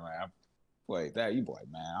multiplayer, man. I played that. You be like,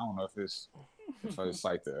 man, I don't know if it's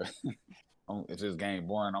like if this game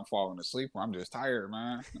boring, I'm falling asleep, or I'm just tired,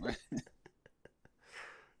 man.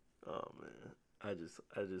 Oh man, I just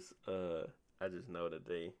know that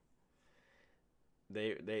they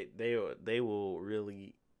will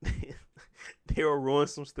really they will ruin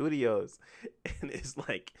some studios, and it's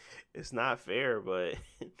like it's not fair, but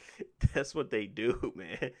that's what they do,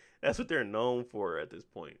 man. That's what they're known for at this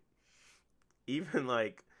point. Even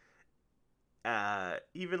like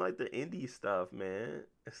even like the indie stuff, man.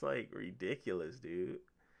 It's like ridiculous, dude.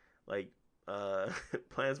 Like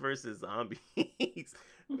Plants vs Zombies,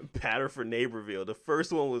 Patter for Neighborville. The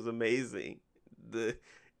first one was amazing. The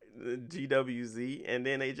GWZ, and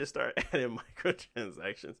then they just start adding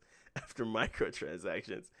microtransactions after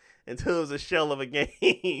microtransactions until it was a shell of a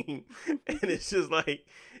game. And it's just like,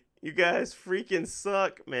 you guys freaking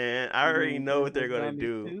suck, man. I already know what they're gonna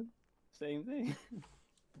do. Too? Same thing.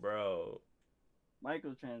 Bro.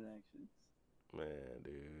 Microtransactions. Man,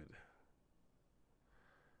 dude.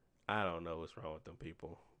 I don't know what's wrong with them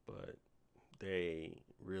people, but they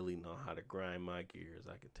really know how to grind my gears,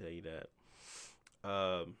 I can tell you that.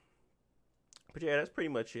 But yeah, that's pretty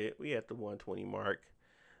much it. We at the 120 mark.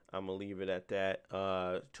 I'm gonna leave it at that.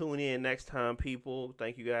 Tune in next time, people.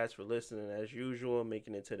 Thank you guys for listening as usual,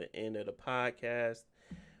 making it to the end of the podcast.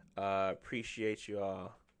 Appreciate you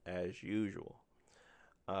all as usual.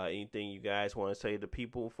 Anything you guys want to say to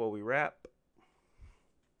people before we wrap?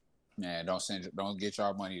 Man, don't get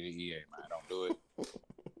y'all money to EA, man. Don't do it.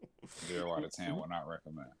 0 out of 10 will not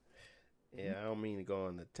recommend. Yeah, I don't mean to go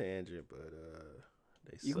on the tangent, but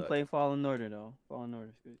they You suck. can play Fallen Order though. Fallen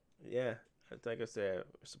Order's good. Yeah, like I said,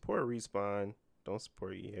 support Respawn. Don't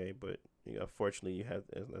support EA, but unfortunately, you have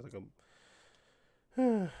it's like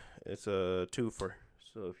it's a twofer.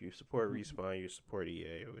 So if you support Respawn, you support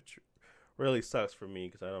EA, which really sucks for me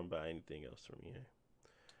because I don't buy anything else from EA.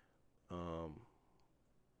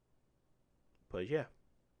 But yeah,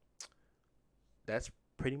 that's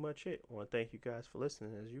pretty much it. I want to thank you guys for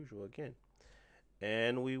listening as usual again.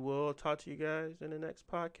 And we will talk to you guys in the next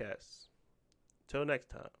podcast. Till next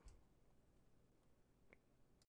time.